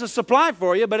 He has a supply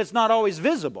for you, but it's not always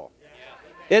visible.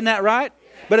 Isn't that right?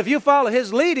 But if you follow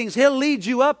His leadings, He'll lead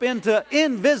you up into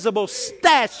invisible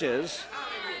stashes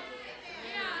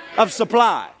of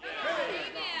supply.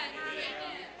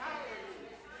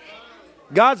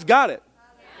 God's got it.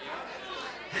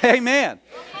 Amen.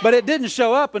 But it didn't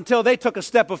show up until they took a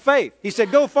step of faith. He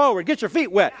said, go forward, get your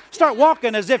feet wet. Start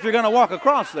walking as if you're going to walk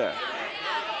across there.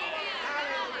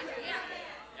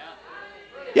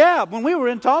 Yeah, when we were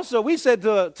in Tulsa, we said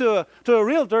to a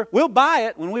realtor, we'll buy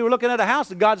it. When we were looking at a house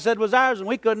that God said was ours, and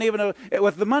we couldn't even,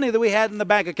 with the money that we had in the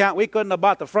bank account, we couldn't have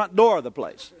bought the front door of the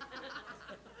place.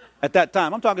 At that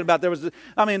time. I'm talking about there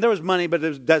was money, but it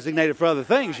was designated for other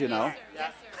things, you know.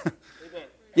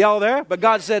 Y'all there? But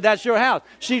God said, that's your house.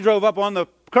 She drove up on the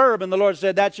curb, and the Lord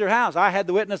said, that's your house. I had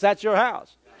the witness, that's your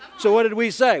house. So what did we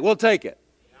say? We'll take it.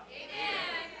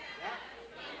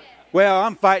 Well,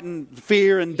 I'm fighting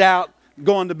fear and doubt,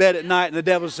 going to bed at night, and the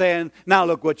devil's saying, now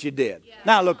look what you did.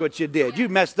 Now look what you did. You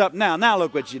messed up now. Now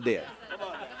look what you did.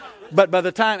 But by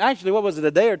the time, actually, what was it,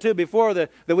 a day or two before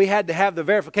that we had to have the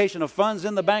verification of funds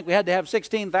in the bank, we had to have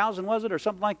 16,000, was it, or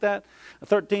something like that?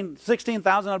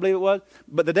 16,000, I believe it was.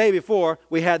 But the day before,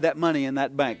 we had that money in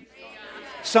that bank.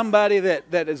 Somebody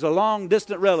that is a long,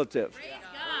 distant relative.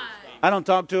 I don't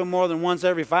talk to him more than once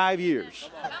every 5 years.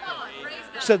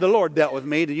 Said, the Lord dealt with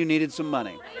me that you needed some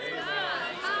money.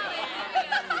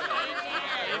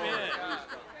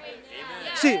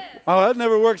 See, oh, that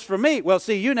never works for me. Well,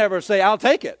 see, you never say, I'll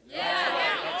take it.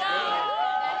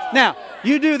 Now,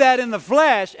 you do that in the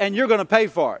flesh, and you're going to pay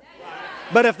for it.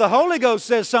 But if the Holy Ghost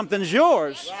says something's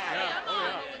yours,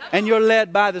 and you're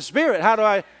led by the Spirit, how do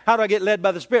I get led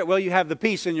by the Spirit? Well, you have the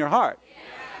peace in your heart.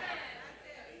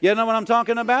 You know what I'm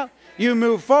talking about? You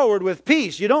move forward with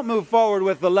peace. You don't move forward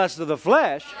with the lust of the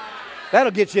flesh.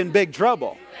 That'll get you in big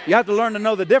trouble. You have to learn to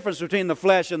know the difference between the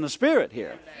flesh and the Spirit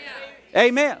here.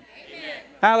 Amen.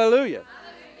 Hallelujah.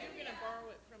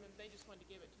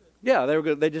 Yeah, they were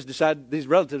good. They just decided, these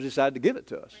relatives decided to give it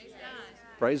to us.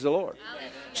 Praise the Lord.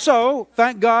 So,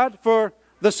 thank God for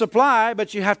the supply,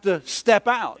 but you have to step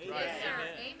out.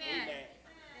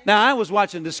 Now, I was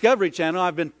watching Discovery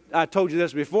Channel. I told you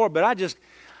this before, but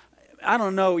I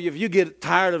don't know if you get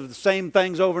tired of the same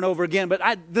things over and over again, but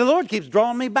the Lord keeps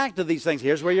drawing me back to these things.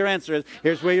 Here's where your answer is.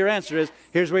 Here's where your answer is.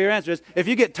 Here's where your answer is. If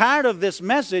you get tired of this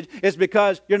message, it's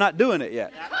because you're not doing it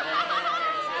yet.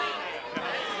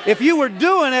 If you were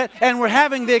doing it and were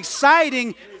having the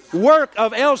exciting work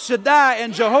of El Shaddai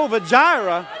and Jehovah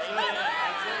Jireh,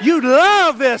 you'd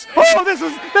love this. Oh,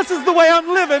 this is the way I'm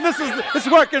living. It's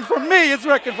working for me. It's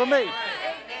working for me.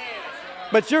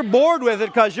 But you're bored with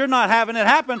it because you're not having it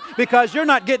happen because you're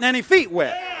not getting any feet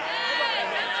wet.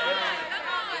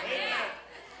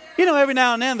 You know, every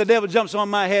now and then the devil jumps on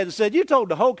my head and said, you told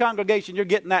the whole congregation you're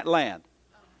getting that land.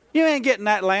 You ain't getting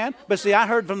that land. But see, I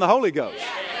heard from the Holy Ghost.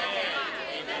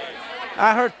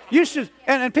 I heard, you should,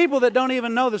 and people that don't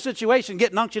even know the situation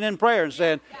getting unction in prayer and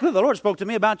saying, the Lord spoke to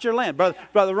me about your land.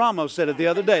 Brother Ramos said it the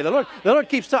other day. The Lord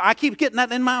keeps telling, I keep getting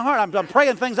that in my heart. I'm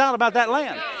praying things out about that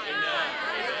land.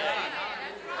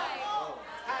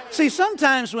 See,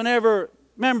 sometimes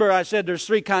remember I said there's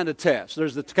three kind of tests.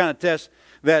 There's the kind of test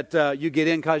that you get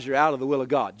in because you're out of the will of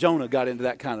God. Jonah got into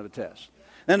that kind of a test.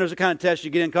 Then there's a kind of test you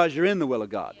get in because you're in the will of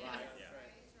God.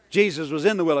 Jesus was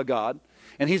in the will of God,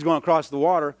 and he's going across the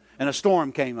water, and a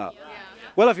storm came up.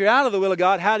 Well, if you're out of the will of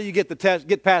God, how do you get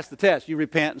past the test? You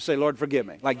repent and say, Lord, forgive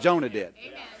me, like Jonah did.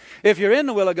 If you're in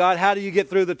the will of God, how do you get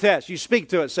through the test? You speak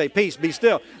to it, say, peace, be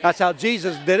still. That's how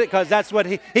Jesus did it, because that's what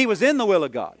he was in the will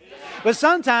of God. But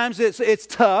sometimes it's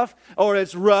tough, or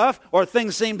it's rough, or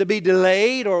things seem to be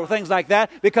delayed, or things like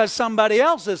that, because somebody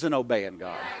else isn't obeying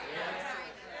God.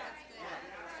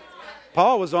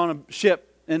 Paul was on a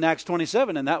ship in Acts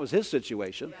 27, and that was his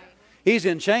situation. He's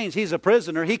in chains. He's a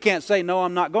prisoner. He can't say, no,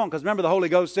 I'm not going. Because remember, the Holy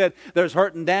Ghost said, there's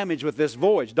hurt and damage with this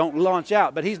voyage. Don't launch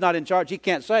out. But he's not in charge. He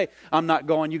can't say, I'm not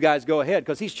going. You guys go ahead.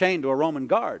 Because he's chained to a Roman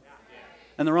guard.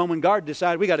 And the Roman guard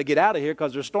decided, we got to get out of here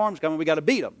because there's storms coming. We got to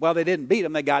beat them. Well, they didn't beat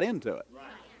them. They got into it.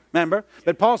 Remember?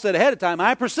 But Paul said ahead of time,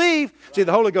 I perceive. See,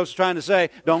 the Holy Ghost is trying to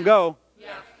say, don't go.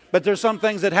 But there's some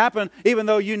things that happen, even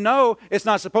though you know it's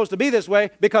not supposed to be this way,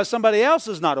 because somebody else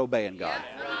is not obeying God.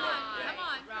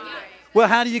 Well,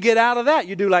 how do you get out of that?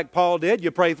 You do like Paul did.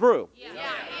 You pray through.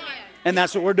 And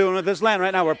that's what we're doing with this land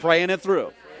right now. We're praying it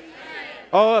through.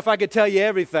 Oh, if I could tell you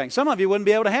everything. Some of you wouldn't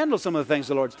be able to handle some of the things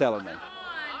the Lord's telling me.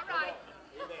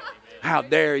 How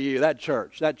dare you? That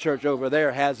church over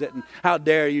there has it. And how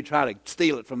dare you try to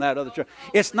steal it from that other church?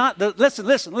 It's not,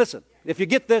 listen. If you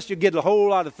get this, you get a whole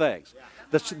lot of things.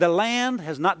 The land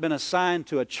has not been assigned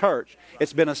to a church.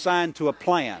 It's been assigned to a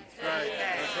plan.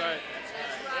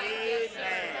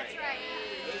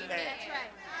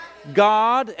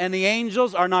 God and the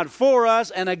angels are not for us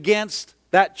and against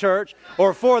that church,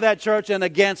 or for that church and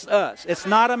against us. It's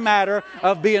not a matter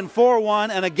of being for one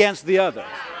and against the other.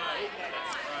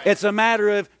 It's a matter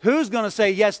of who's going to say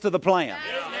yes to the plan.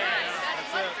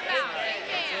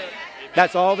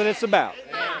 That's all that it's about.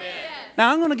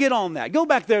 Now I'm going to get on that. Go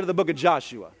back there to the book of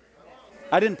Joshua.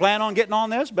 I didn't plan on getting on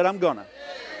this, but I'm going to.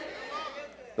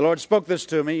 The Lord spoke this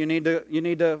to me. You need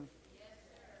to,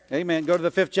 amen, go to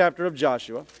the 5th chapter of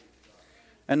Joshua.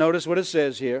 And notice what it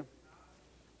says here.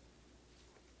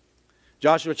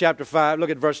 Joshua chapter 5, look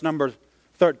at verse number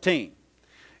 13.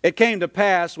 It came to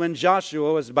pass when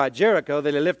Joshua was by Jericho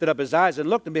that he lifted up his eyes and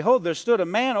looked, and behold, there stood a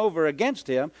man over against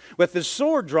him with his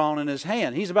sword drawn in his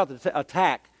hand. He's about to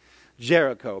attack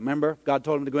Jericho. Remember, God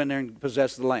told him to go in there and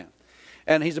possess the land.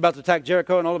 And he's about to attack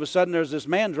Jericho, and all of a sudden there's this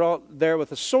man there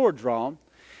with a sword drawn.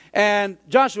 And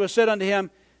Joshua said unto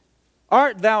him,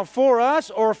 Art thou for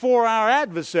us or for our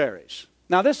adversaries?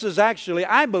 Now this is actually,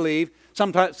 I believe,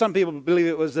 some people believe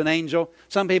it was an angel.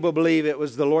 Some people believe it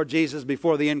was the Lord Jesus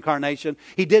before the incarnation.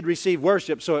 He did receive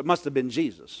worship, so it must have been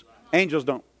Jesus. Angels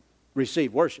don't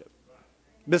receive worship.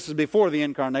 This is before the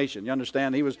incarnation. You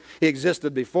understand? He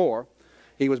existed before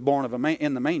he was born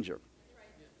in the manger.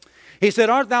 He said,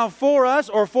 Art thou for us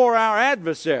or for our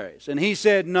adversaries? And he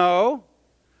said, No,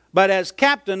 but as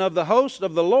captain of the host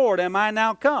of the Lord am I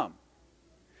now come.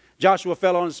 Joshua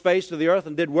fell on his face to the earth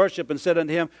and did worship and said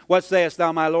unto him, What sayest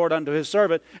thou, my Lord, unto his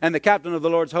servant? And the captain of the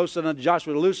Lord's host said unto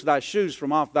Joshua, Loose thy shoes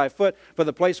from off thy foot, for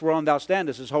the place whereon thou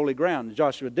standest is holy ground. And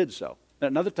Joshua did so.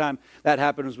 Another time that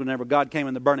happened was whenever God came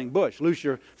in the burning bush. Loose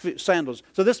your sandals.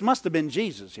 So this must have been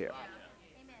Jesus here.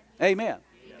 Amen.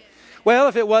 Well,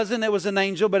 if it wasn't, it was an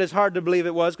angel, but it's hard to believe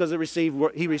it was because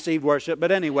he received worship.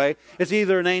 But anyway, it's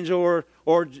either an angel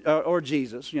or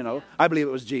Jesus. You know, I believe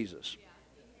it was Jesus.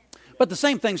 But the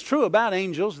same thing's true about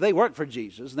angels. They work for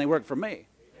Jesus and they work for me.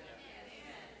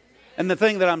 And the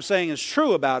thing that I'm saying is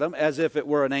true about him, as if it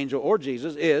were an angel or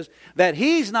Jesus, is that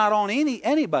he's not on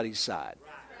anybody's side.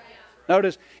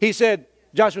 Notice,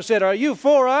 Joshua said, Are you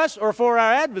for us or for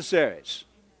our adversaries?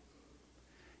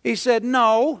 He said,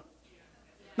 No.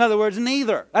 In other words,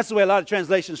 neither. That's the way a lot of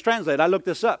translations translate. I looked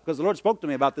this up because the Lord spoke to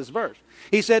me about this verse.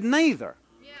 He said, Neither.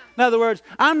 In other words,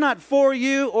 I'm not for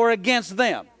you or against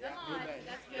them.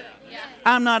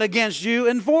 I'm not against you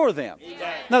and for them.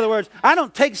 In other words, I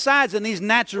don't take sides in these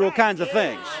natural kinds of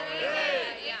things.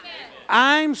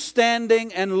 I'm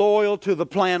standing and loyal to the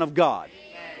plan of God.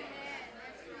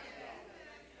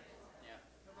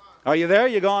 Are you there?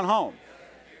 You're going home.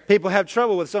 People have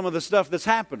trouble with some of the stuff that's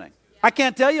happening. I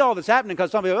can't tell you all that's happening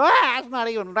because some people,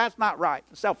 that's not right.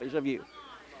 It's selfish of you.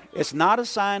 It's not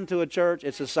assigned to a church.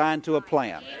 It's assigned to a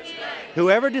plan.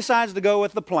 Whoever decides to go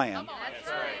with the plan.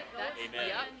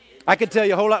 I could tell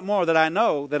you a whole lot more that I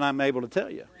know than I'm able to tell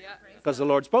you. Because the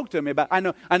Lord spoke to me about I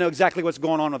know exactly what's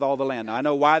going on with all the land now. I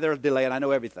know why there's delay and I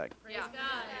know everything.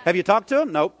 Have you talked to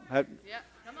him? Nope.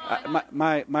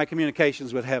 My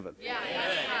communication's with heaven.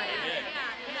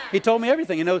 He told me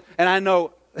everything, and I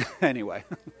know anyway,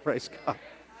 praise God.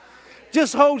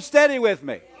 Just hold steady with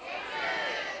me.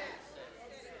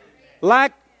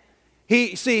 Like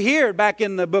here back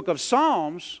in the book of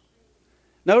Psalms,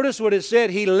 notice what it said.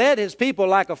 He led his people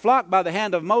like a flock by the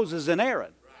hand of Moses and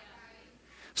Aaron.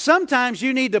 Sometimes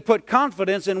you need to put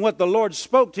confidence in what the Lord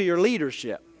spoke to your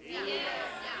leadership.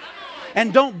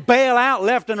 And don't bail out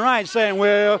left and right saying,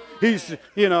 well,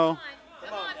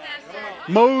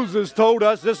 Moses told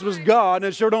us this was God, and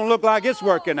it sure don't look like it's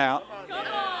working out.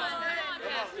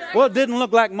 Well, it didn't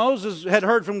look like Moses had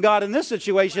heard from God in this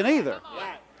situation either.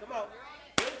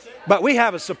 But we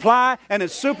have a supply, and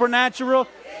it's supernatural.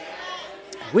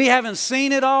 We haven't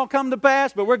seen it all come to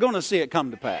pass, but we're going to see it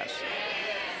come to pass.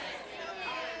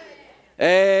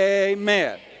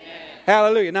 Amen.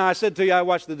 Hallelujah. Now, I said to you, I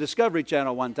watched the Discovery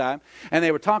Channel one time, and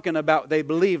they were talking about, they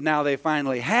believe now they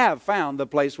finally have found the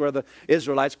place where the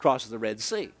Israelites crossed the Red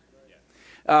Sea.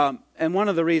 And one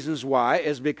of the reasons why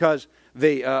is because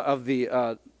of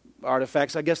the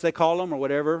artifacts, I guess they call them, or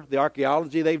whatever, the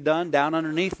archaeology they've done down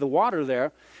underneath the water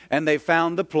there, and they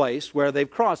found the place where they've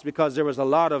crossed because there was a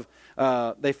lot of,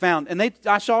 I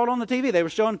saw it on the TV, they were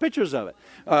showing pictures of it.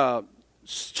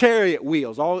 Chariot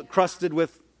wheels, all crusted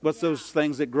with what's those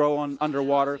things that grow on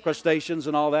underwater, crustaceans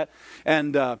and all that.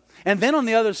 And then on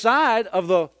the other side of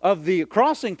the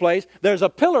crossing place, there's a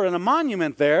pillar and a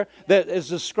monument there that is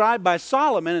described by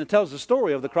Solomon, and it tells the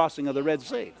story of the crossing of the Red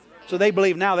Sea. So they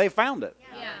believe now they found it.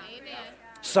 Yeah.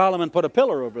 Solomon put a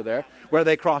pillar over there where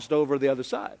they crossed over the other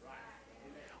side.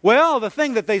 Well, the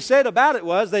thing that they said about it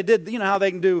was they did, how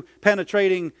they can do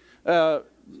penetrating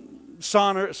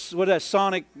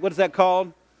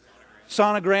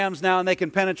sonograms now, and they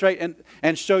can penetrate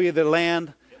and show you the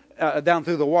land down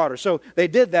through the water. So they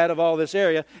did that of all this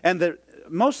area, and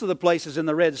most of the places in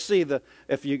the Red Sea,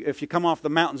 if you come off the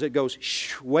mountains, it goes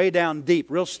way down deep,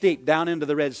 real steep, down into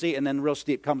the Red Sea, and then real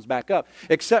steep comes back up,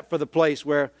 except for the place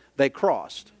where they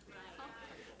crossed.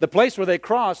 The place where they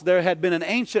crossed, there had been an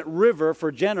ancient river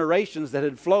for generations that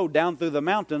had flowed down through the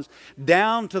mountains,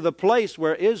 down to the place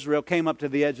where Israel came up to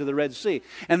the edge of the Red Sea.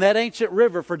 And that ancient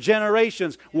river for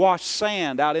generations washed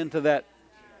sand out into that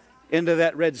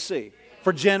Red Sea.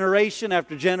 For generation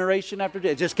after generation after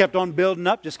generation. It just kept on building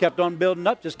up, just kept on building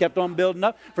up, just kept on building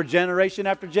up for generation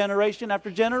after generation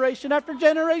after generation after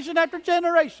generation after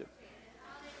generation.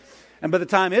 And by the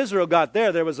time Israel got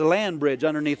there, there was a land bridge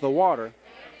underneath the water.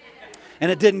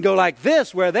 And it didn't go like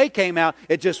this where they came out.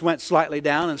 It just went slightly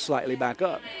down and slightly back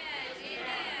up.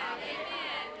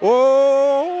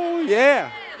 Oh,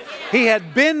 yeah. He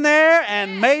had been there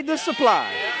and made the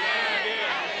supply.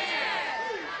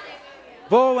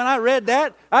 Boy, when I read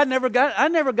that, I never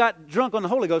got drunk on the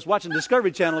Holy Ghost watching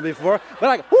Discovery Channel before. But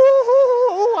I go,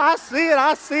 ooh, I see it,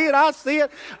 I see it, I see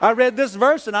it. I read this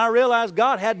verse and I realized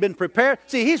God had been prepared.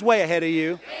 See, He's way ahead of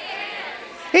you.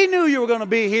 He knew you were going to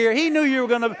be here. He knew you were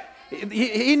going to.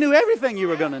 He knew everything you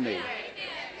were going to need.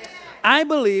 I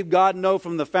believe God knew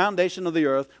from the foundation of the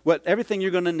earth what everything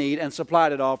you're going to need and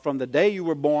supplied it all from the day you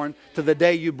were born to the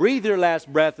day you breathe your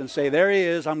last breath and say, there He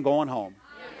is, I'm going home.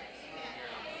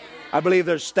 I believe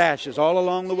there's stashes all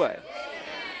along the way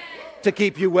to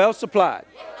keep you well supplied.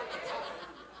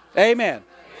 Amen.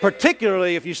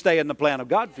 Particularly if you stay in the plan of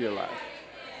God for your life.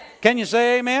 Can you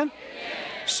say amen?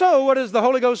 So what is the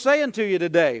Holy Ghost saying to you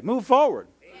today? Move forward.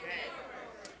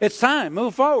 It's time.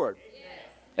 Move forward.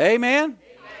 Amen.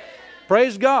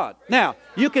 Praise God. Now,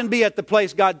 you can be at the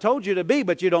place God told you to be,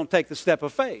 but you don't take the step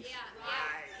of faith.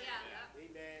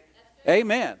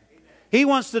 Amen. He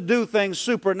wants to do things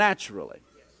supernaturally.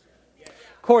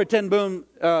 Corrie ten Boom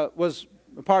was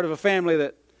a part of a family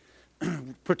that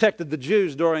protected the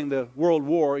Jews during the World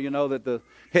War. You know that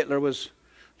Hitler was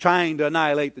trying to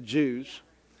annihilate the Jews.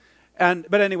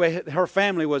 But anyway, her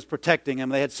family was protecting him.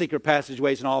 They had secret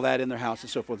passageways and all that in their house and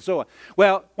so forth and so on.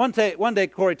 Well, one day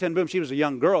Corrie ten Boom, she was a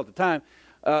young girl at the time,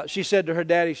 she said to her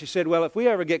daddy, she said, well, if we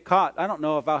ever get caught, I don't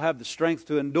know if I'll have the strength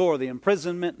to endure the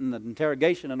imprisonment and the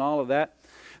interrogation and all of that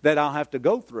I'll have to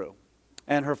go through.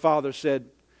 And her father said,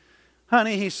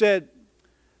 honey, he said,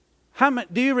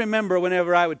 do you remember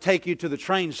whenever I would take you to the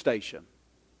train station?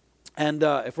 And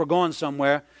if we're going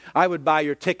somewhere, I would buy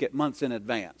your ticket months in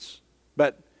advance.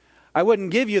 But I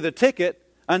wouldn't give you the ticket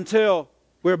until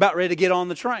we were about ready to get on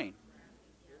the train.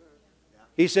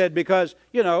 He said, because,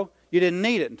 you didn't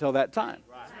need it until that time.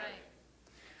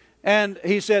 And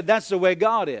he said, that's the way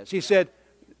God is. He said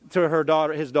to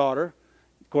his daughter,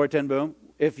 Corrie ten Boom,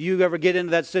 if you ever get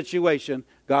into that situation,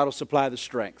 God will supply the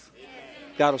strength.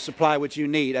 God will supply what you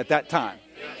need at that time.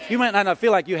 You might not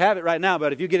feel like you have it right now,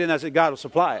 but if you get in there, God will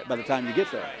supply it by the time you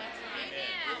get there.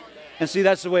 And see,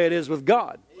 that's the way it is with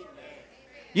God.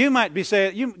 You might be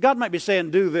saying, God might be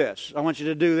saying, do this. I want you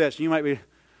to do this. And you might be,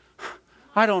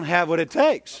 I don't have what it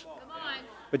takes.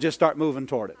 But just start moving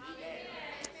toward it.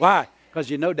 Why? Because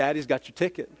you know Daddy's got your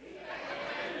ticket.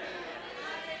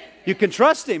 You can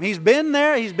trust Him. He's been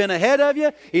there. He's been ahead of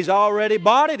you. He's already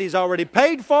bought it. He's already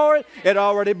paid for it. It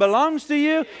already belongs to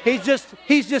you. He's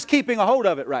just keeping a hold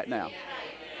of it right now.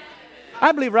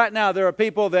 I believe right now there are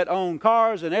people that own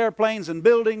cars and airplanes and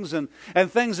buildings and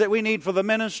things that we need for the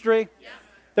ministry.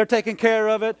 They're taking care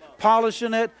of it,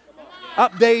 polishing it,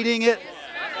 updating it,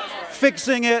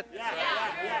 fixing it,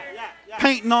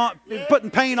 putting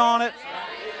paint on it.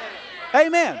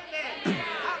 Amen.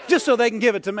 Just so they can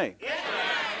give it to me.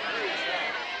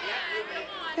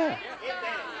 Yeah.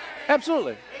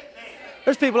 Absolutely.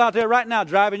 There's people out there right now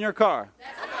driving your car.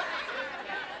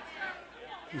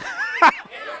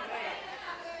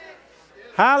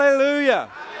 Hallelujah.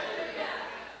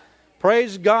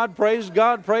 Praise God, praise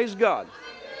God, praise God.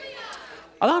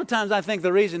 A lot of times I think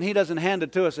the reason He doesn't hand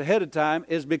it to us ahead of time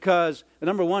is because,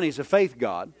 number one, He's a faith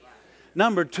God.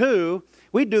 Number two,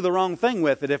 we'd do the wrong thing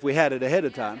with it if we had it ahead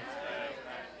of time.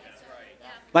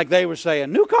 Like they were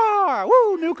saying, new car,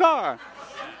 woo, new car.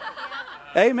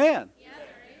 Amen.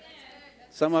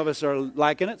 Some of us are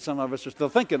liking it. Some of us are still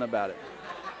thinking about it.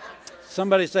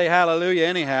 Somebody say hallelujah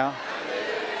anyhow.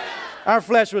 Our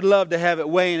flesh would love to have it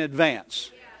way in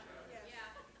advance.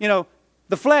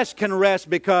 The flesh can rest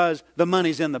because the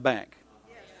money's in the bank.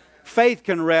 Faith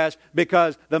can rest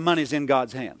because the money's in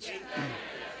God's hands.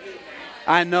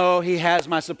 I know He has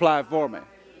my supply for me.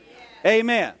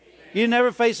 Amen. You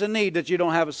never face a need that you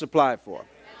don't have a supply for.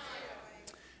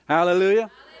 Hallelujah.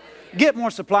 Get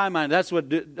more supply minded. That's what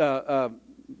Philippians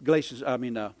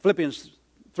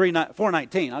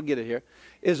 4:19, I'll get it here,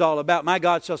 is all about. My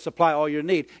God shall supply all your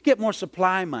need. Get more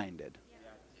supply minded.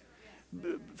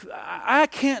 I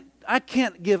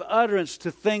can't give utterance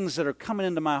to things that are coming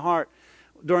into my heart.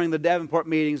 During the Davenport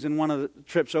meetings and one of the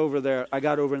trips over there, I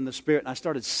got over in the Spirit and I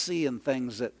started seeing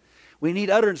things that we need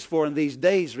utterance for in these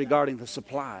days regarding the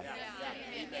supply.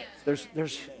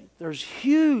 There's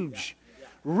huge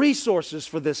resources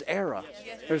for this era.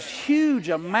 There's huge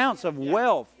amounts of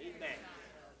wealth.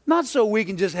 Not so we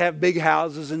can just have big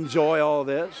houses and enjoy all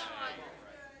this.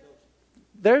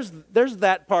 There's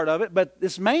that part of it, but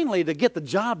it's mainly to get the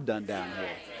job done down here.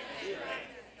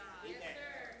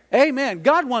 Amen.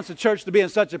 God wants the church to be in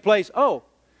such a place,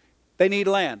 they need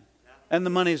land. And the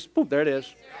money's, there it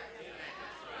is.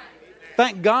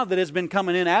 Thank God that it's been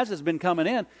coming in as it's been coming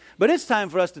in. But it's time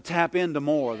for us to tap into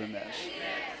more than this.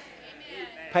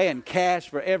 Paying cash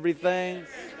for everything.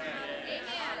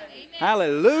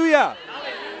 Hallelujah.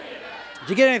 Did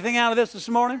you get anything out of this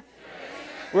morning?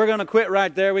 We're going to quit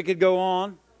right there. We could go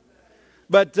on.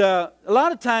 But a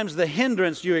lot of times the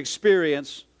hindrance you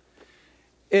experience,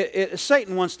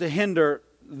 Satan wants to hinder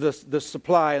the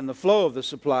supply and the flow of the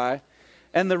supply.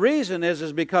 And the reason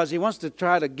is because he wants to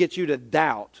try to get you to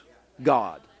doubt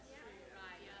God.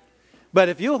 But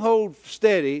if you'll hold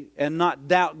steady and not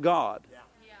doubt God,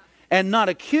 and not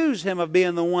accuse Him of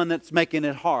being the one that's making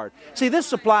it hard. See, this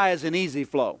supply is an easy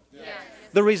flow.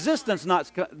 The resistance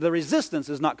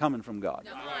is not coming from God.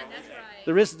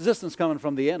 The resistance is coming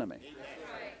from the enemy.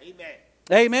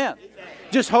 Amen.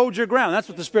 Just hold your ground. That's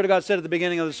what the Spirit of God said at the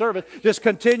beginning of the service. Just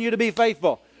continue to be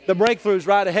faithful. The breakthrough's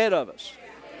right ahead of us.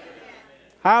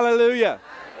 Hallelujah.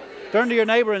 Turn to your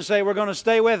neighbor and say, we're going to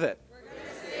stay with it.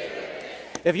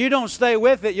 If you don't stay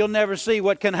with it, you'll never see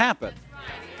what can happen.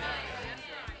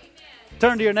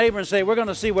 Turn to your neighbor and say, we're going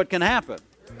to see what can happen.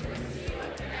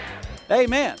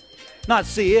 Amen. Not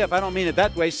see if. I don't mean it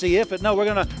that way. See if it. No, we're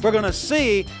going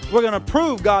to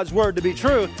prove God's word to be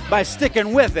true by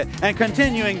sticking with it and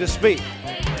continuing to speak.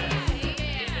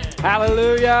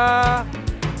 Hallelujah.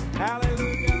 Hallelujah.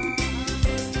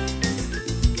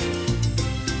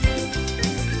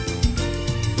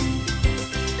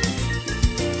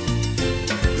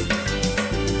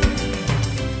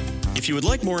 If you would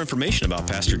like more information about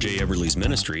Pastor Jay Eberly's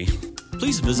ministry,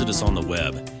 please visit us on the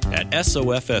web at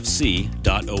soffc.org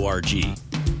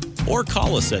or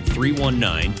call us at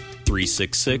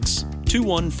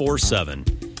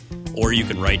 319-366-2147. Or you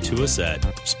can write to us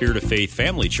at Spirit of Faith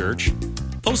Family Church,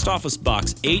 Post Office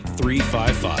Box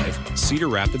 8355, Cedar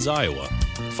Rapids, Iowa,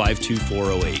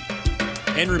 52408.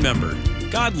 And remember,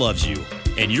 God loves you,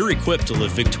 and you're equipped to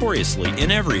live victoriously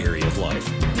in every area of life.